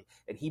physicality,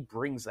 and he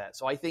brings that.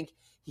 So I think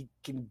he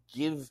can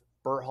give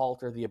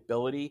Berhalter the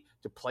ability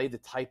to play the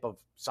type of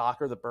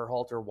soccer that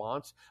Berhalter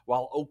wants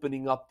while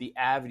opening up the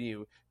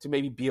avenue to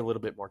maybe be a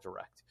little bit more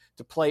direct,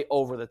 to play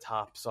over the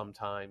top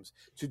sometimes,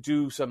 to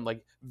do some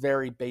like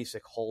very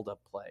basic hold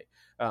up play.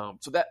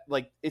 So that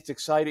like it's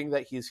exciting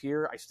that he's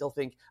here. I still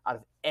think out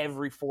of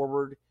every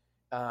forward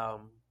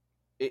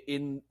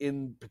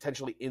in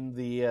potentially in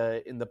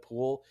the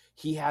pool,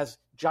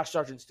 Josh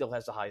Sargent still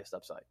has the highest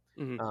upside.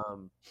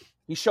 Mm-hmm.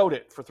 He showed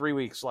it for 3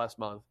 weeks last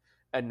month,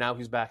 and now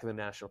he's back in the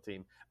national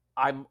team.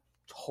 I'm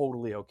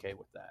totally okay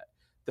with that.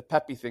 The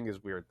Pepe thing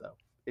is weird, though.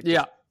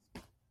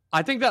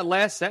 I think that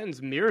last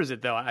sentence mirrors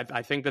it, though.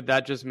 I think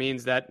that just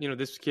means that,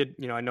 this kid,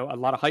 I know a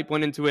lot of hype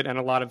went into it and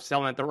a lot of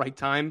selling at the right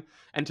time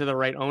and to the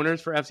right owners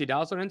for FC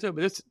Dallas went into it,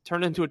 but this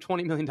turned into a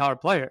 $20 million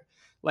player.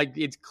 Like,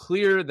 it's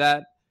clear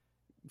that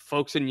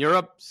folks in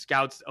Europe,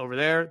 scouts over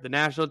there, the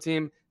national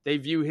team, they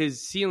view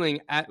his ceiling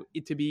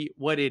to be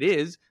what it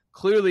is.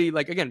 Clearly,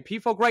 like, again,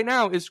 P-Folk right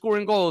now is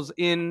scoring goals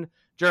in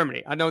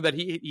Germany. I know that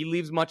he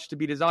leaves much to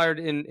be desired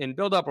in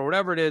build-up or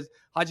whatever it is.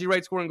 Haji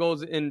Wright scoring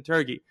goals in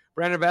Turkey.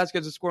 Brandon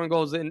Vasquez is scoring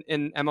goals in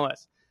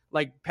MLS.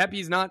 Like,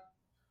 Pepe's not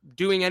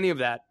doing any of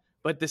that,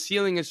 but the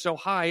ceiling is so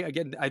high.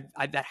 Again,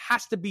 that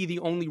has to be the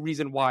only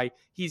reason why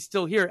he's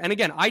still here. And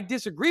again, I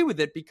disagree with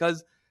it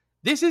because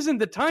this isn't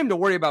the time to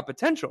worry about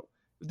potential.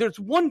 There's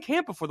one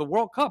camp before the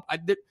World Cup.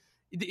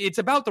 It's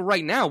about the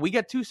right now. We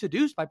get too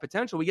seduced by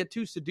potential. We get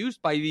too seduced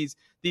by these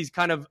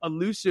kind of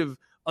elusive,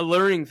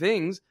 alluring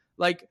things.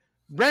 Like,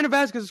 Brandon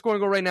Vasquez is scoring a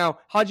goal right now.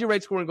 Haji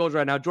Wright scoring goals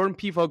right now. Jordan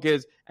P-Folk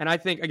is. And I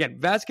think, again,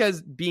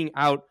 Vasquez being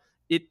out,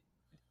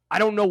 I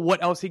don't know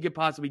what else he could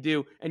possibly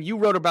do. And you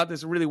wrote about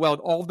this really well,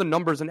 all the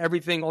numbers and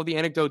everything, all the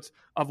anecdotes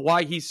of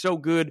why he's so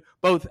good,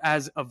 both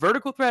as a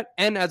vertical threat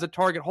and as a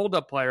target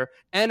hold-up player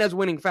and as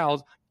winning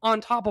fouls,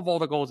 on top of all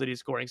the goals that he's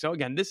scoring. So,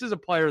 again, this is a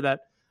player that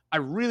I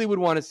really would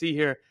want to see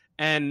here.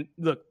 And,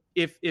 look,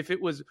 if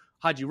it was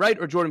Haji Wright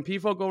or Jordan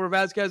P-Folk over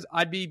Vasquez,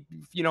 I'd be,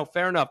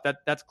 fair enough.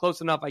 That's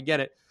close enough. I get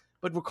it.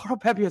 But Ricardo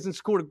Pepi hasn't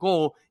scored a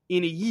goal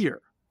in a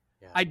year.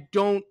 Yeah. I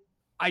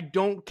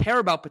don't care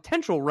about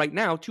potential right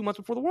now, 2 months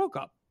before the World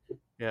Cup.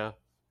 Yeah,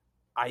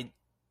 I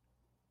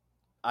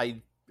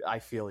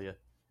feel you.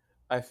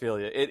 I feel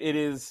you. It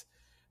is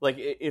like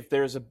if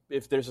there's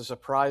a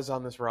surprise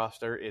on this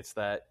roster, it's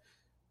that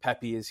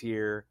Pepe is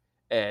here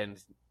and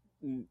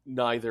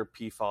neither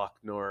Pifok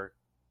nor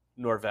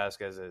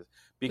Vasquez is.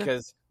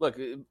 Because look,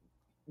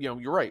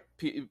 you're right.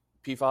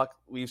 Pifok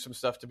leaves some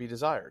stuff to be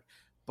desired,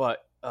 but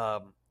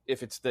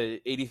if it's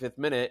the 85th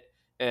minute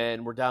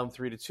and we're down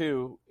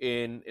 3-2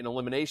 in an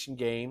elimination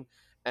game.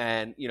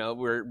 And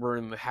we're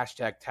in the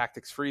hashtag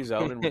tactics free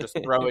zone, and we're just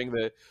throwing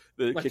the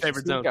kitchen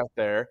sink out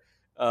there.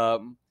 I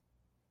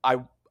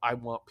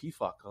want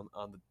PFOC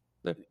on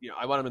the.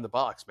 I want him in the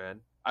box, man.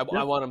 I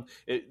want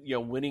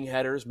him, winning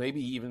headers,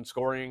 maybe even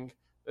scoring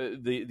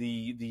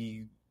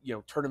the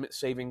tournament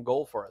saving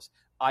goal for us.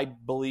 I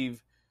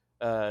believe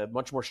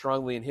much more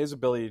strongly in his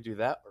ability to do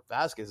that, or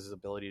Vasquez's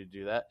ability to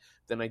do that,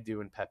 than I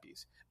do in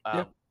Pepe's.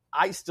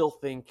 I still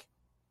think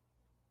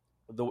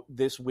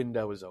this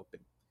window is open.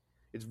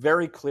 It's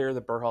very clear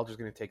that Berhalter is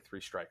going to take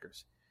 3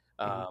 strikers.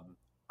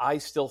 I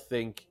still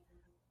think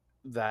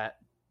that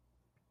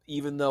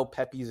even though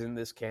Pepe's in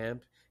this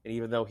camp, and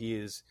even though he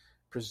is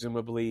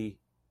presumably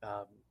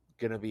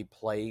going to be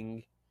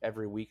playing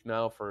every week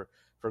now for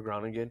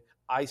Groningen,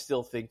 I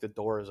still think the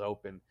door is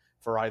open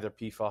for either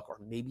Pifok or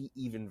maybe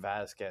even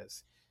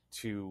Vasquez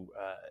to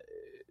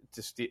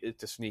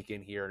sneak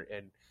in here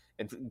and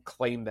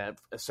claim that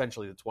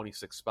essentially the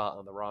 26th spot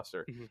on the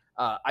roster. Mm-hmm.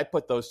 I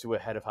put those two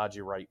ahead of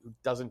Haji Wright, who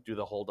doesn't do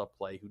the hold-up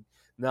play, who's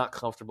not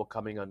comfortable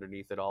coming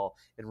underneath at all,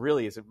 and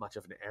really isn't much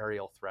of an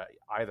aerial threat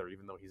either,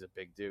 even though he's a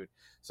big dude.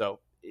 So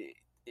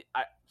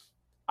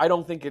I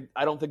don't think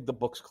the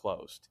book's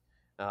closed,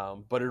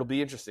 but it'll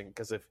be interesting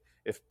because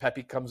if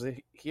Pepe comes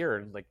in here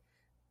and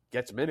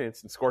gets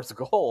minutes and scores a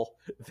goal,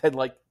 then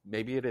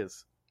maybe it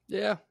is.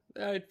 Yeah,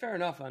 fair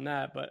enough on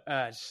that, but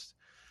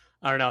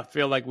I don't know. I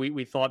feel like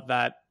we thought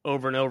that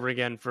over and over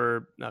again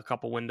for a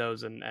couple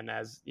windows, and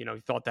as we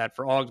thought that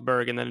for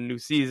Augsburg, and then a new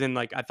season.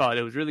 I thought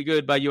it was really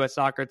good by U.S.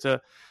 Soccer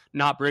to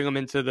not bring them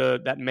into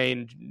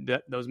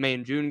those May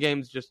and June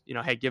games. Just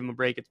hey, give him a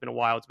break. It's been a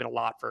while. It's been a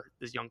lot for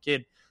this young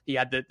kid.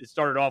 It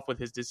started off with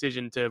his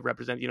decision to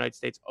represent the United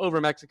States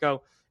over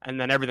Mexico,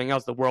 and then everything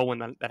else, the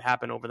whirlwind that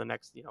happened over the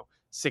next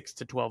 6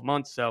 to 12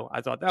 months. So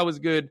I thought that was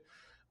good.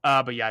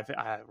 But yeah,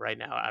 right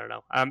now I don't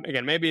know.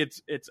 Again, maybe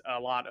it's a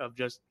lot of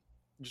just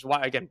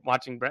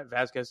watching Brett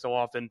Vasquez so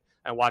often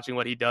and watching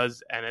what he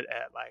does. And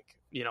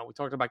we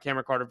talked about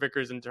Cameron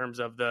Carter-Vickers in terms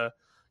of the,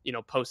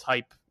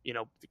 post-hype,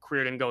 the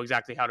career didn't go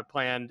exactly how it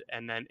planned.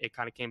 And then it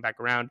kind of came back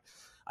around.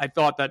 I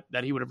thought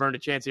that he would have earned a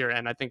chance here.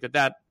 And I think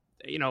that,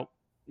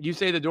 you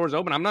say the door's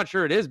open. I'm not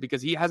sure it is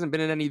because he hasn't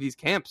been in any of these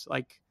camps.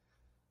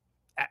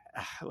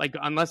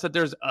 Unless that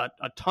there's a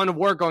ton of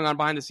work going on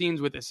behind the scenes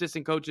with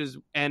assistant coaches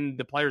and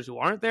the players who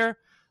aren't there.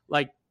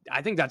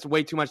 I think that's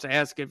way too much to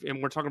ask.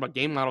 And we're talking about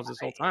game models this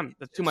whole time.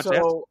 That's too much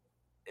to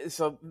ask.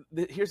 So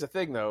here's the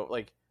thing, though.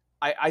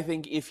 I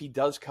think if he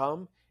does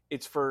come,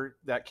 it's for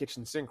that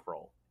kitchen sink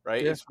role,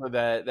 right? Yeah. It's for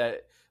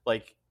that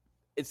like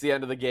it's the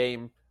end of the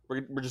game.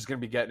 We're just going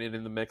to be getting it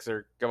in the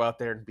mixer. Go out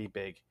there and be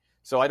big.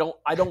 So I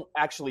don't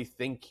actually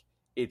think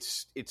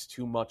it's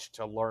too much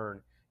to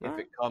learn if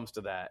it comes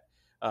to that.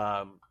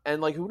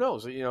 And like, who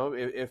knows? You know,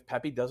 if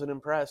Pepe doesn't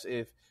impress,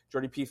 if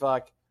Jordy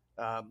Pefok,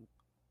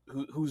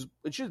 who's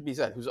it should be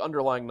said, whose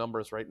underlying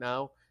numbers right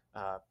now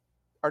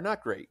are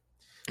not great,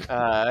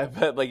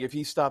 but like if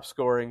he stops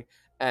scoring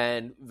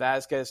and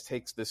Vasquez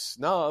takes the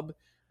snub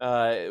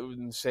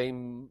in the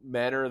same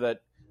manner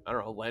that, I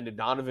don't know, Landon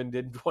Donovan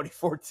did in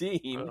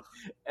 2014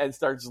 and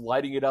starts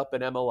lighting it up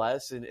in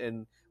MLS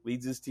and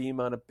leads his team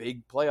on a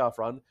big playoff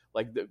run,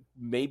 like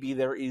maybe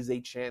there is a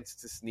chance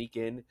to sneak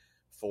in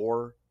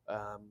for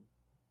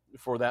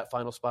that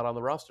final spot on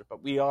the roster.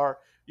 But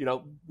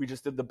we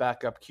just did the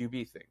backup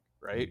QB thing,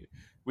 right?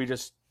 We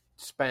just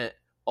spent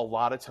a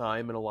lot of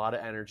time and a lot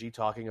of energy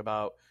talking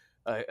about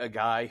a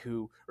guy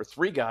who, or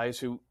three guys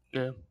who,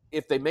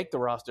 if they make the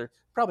roster,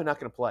 probably not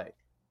going to play.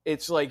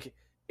 It's like,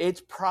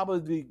 it's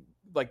probably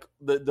like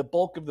the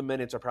bulk of the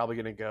minutes are probably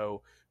going to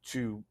go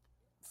to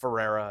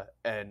Ferreira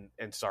and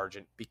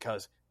Sargent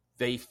because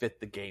they fit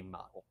the game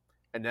model.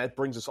 And that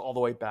brings us all the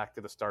way back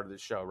to the start of the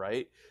show,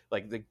 right?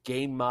 Like the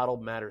game model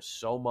matters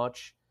so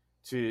much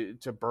to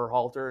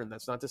Berhalter, and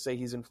that's not to say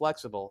he's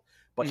inflexible,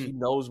 but he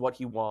knows what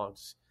he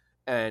wants.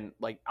 And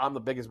like, I'm the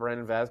biggest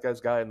Brandon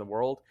Vasquez guy in the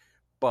world,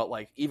 but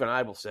like, even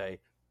I will say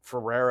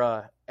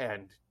Ferreira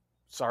and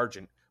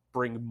Sargent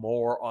bring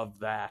more of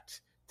that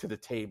to the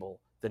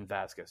table than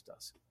Vasquez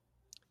does.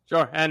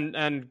 Sure,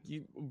 and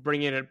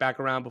bringing it back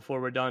around before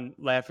we're done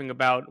laughing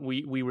about,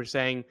 we were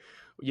saying,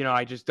 you know,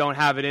 I just don't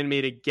have it in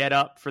me to get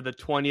up for the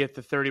 20th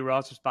to 30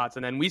 roster spots,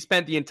 and then we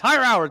spent the entire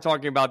hour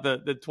talking about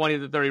the 20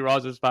 to 30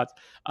 roster spots.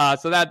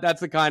 So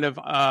that's the kind of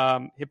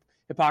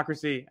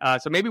hypocrisy.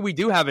 So maybe we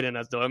do have it in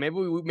us, though. Maybe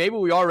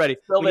we are ready.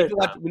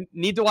 We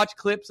need to watch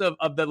clips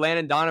of the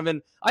Landon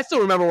Donovan. I still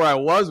remember where I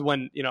was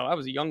when, you know, I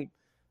was a young.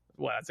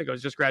 Well, I think I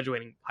was just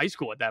graduating high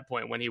school at that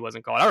point when he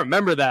wasn't called. I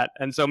remember that.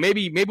 And so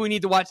maybe we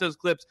need to watch those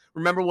clips,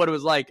 remember what it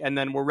was like, and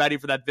then we're ready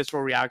for that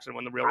visceral reaction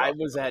when the real. I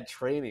was at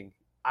training.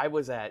 I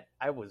was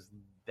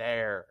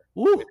there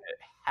when it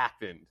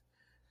happened.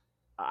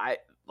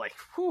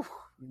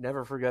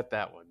 Never forget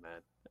that one,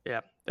 man.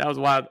 Yeah, that was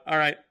wild. All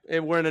right.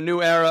 We're in a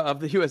new era of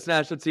the U.S.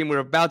 national team. We're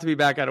about to be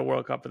back at a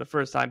World Cup for the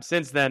first time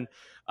since then.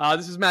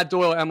 This is Matt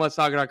Doyle,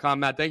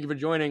 MLSsoccer.com. Matt, thank you for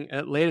joining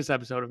the latest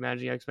episode of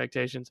Managing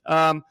Expectations.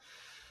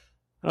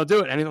 I'll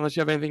do it. Unless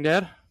you have anything to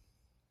add?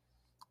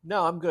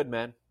 No, I'm good,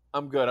 man.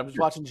 I'm good. I'm just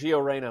watching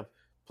Gio Reyna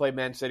play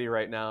Man City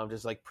right now. I'm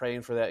just like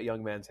praying for that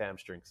young man's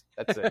hamstrings.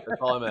 That's it.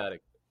 That's all I'm adding.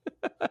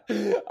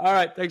 All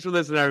right. Thanks for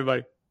listening,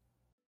 everybody.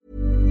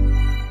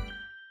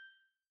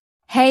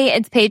 Hey,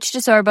 it's Paige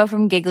DeSorbo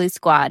from Giggly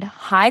Squad.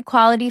 High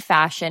quality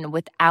fashion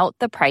without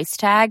the price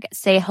tag.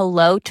 Say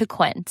hello to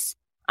Quince.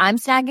 I'm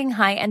snagging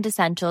high-end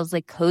essentials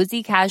like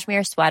cozy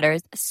cashmere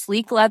sweaters,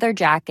 sleek leather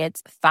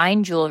jackets,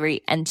 fine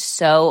jewelry, and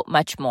so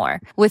much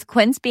more. With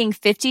Quince being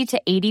 50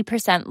 to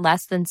 80%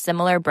 less than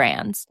similar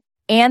brands.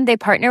 And they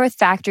partner with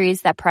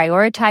factories that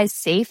prioritize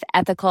safe,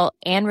 ethical,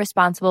 and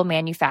responsible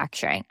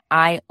manufacturing.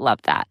 I love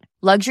that.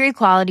 Luxury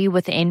quality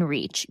within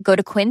reach. Go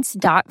to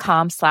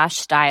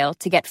quince.com/style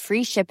to get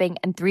free shipping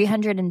and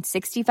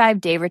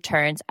 365-day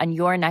returns on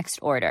your next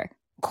order.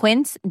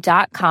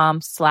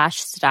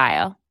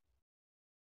 Quince.com/style.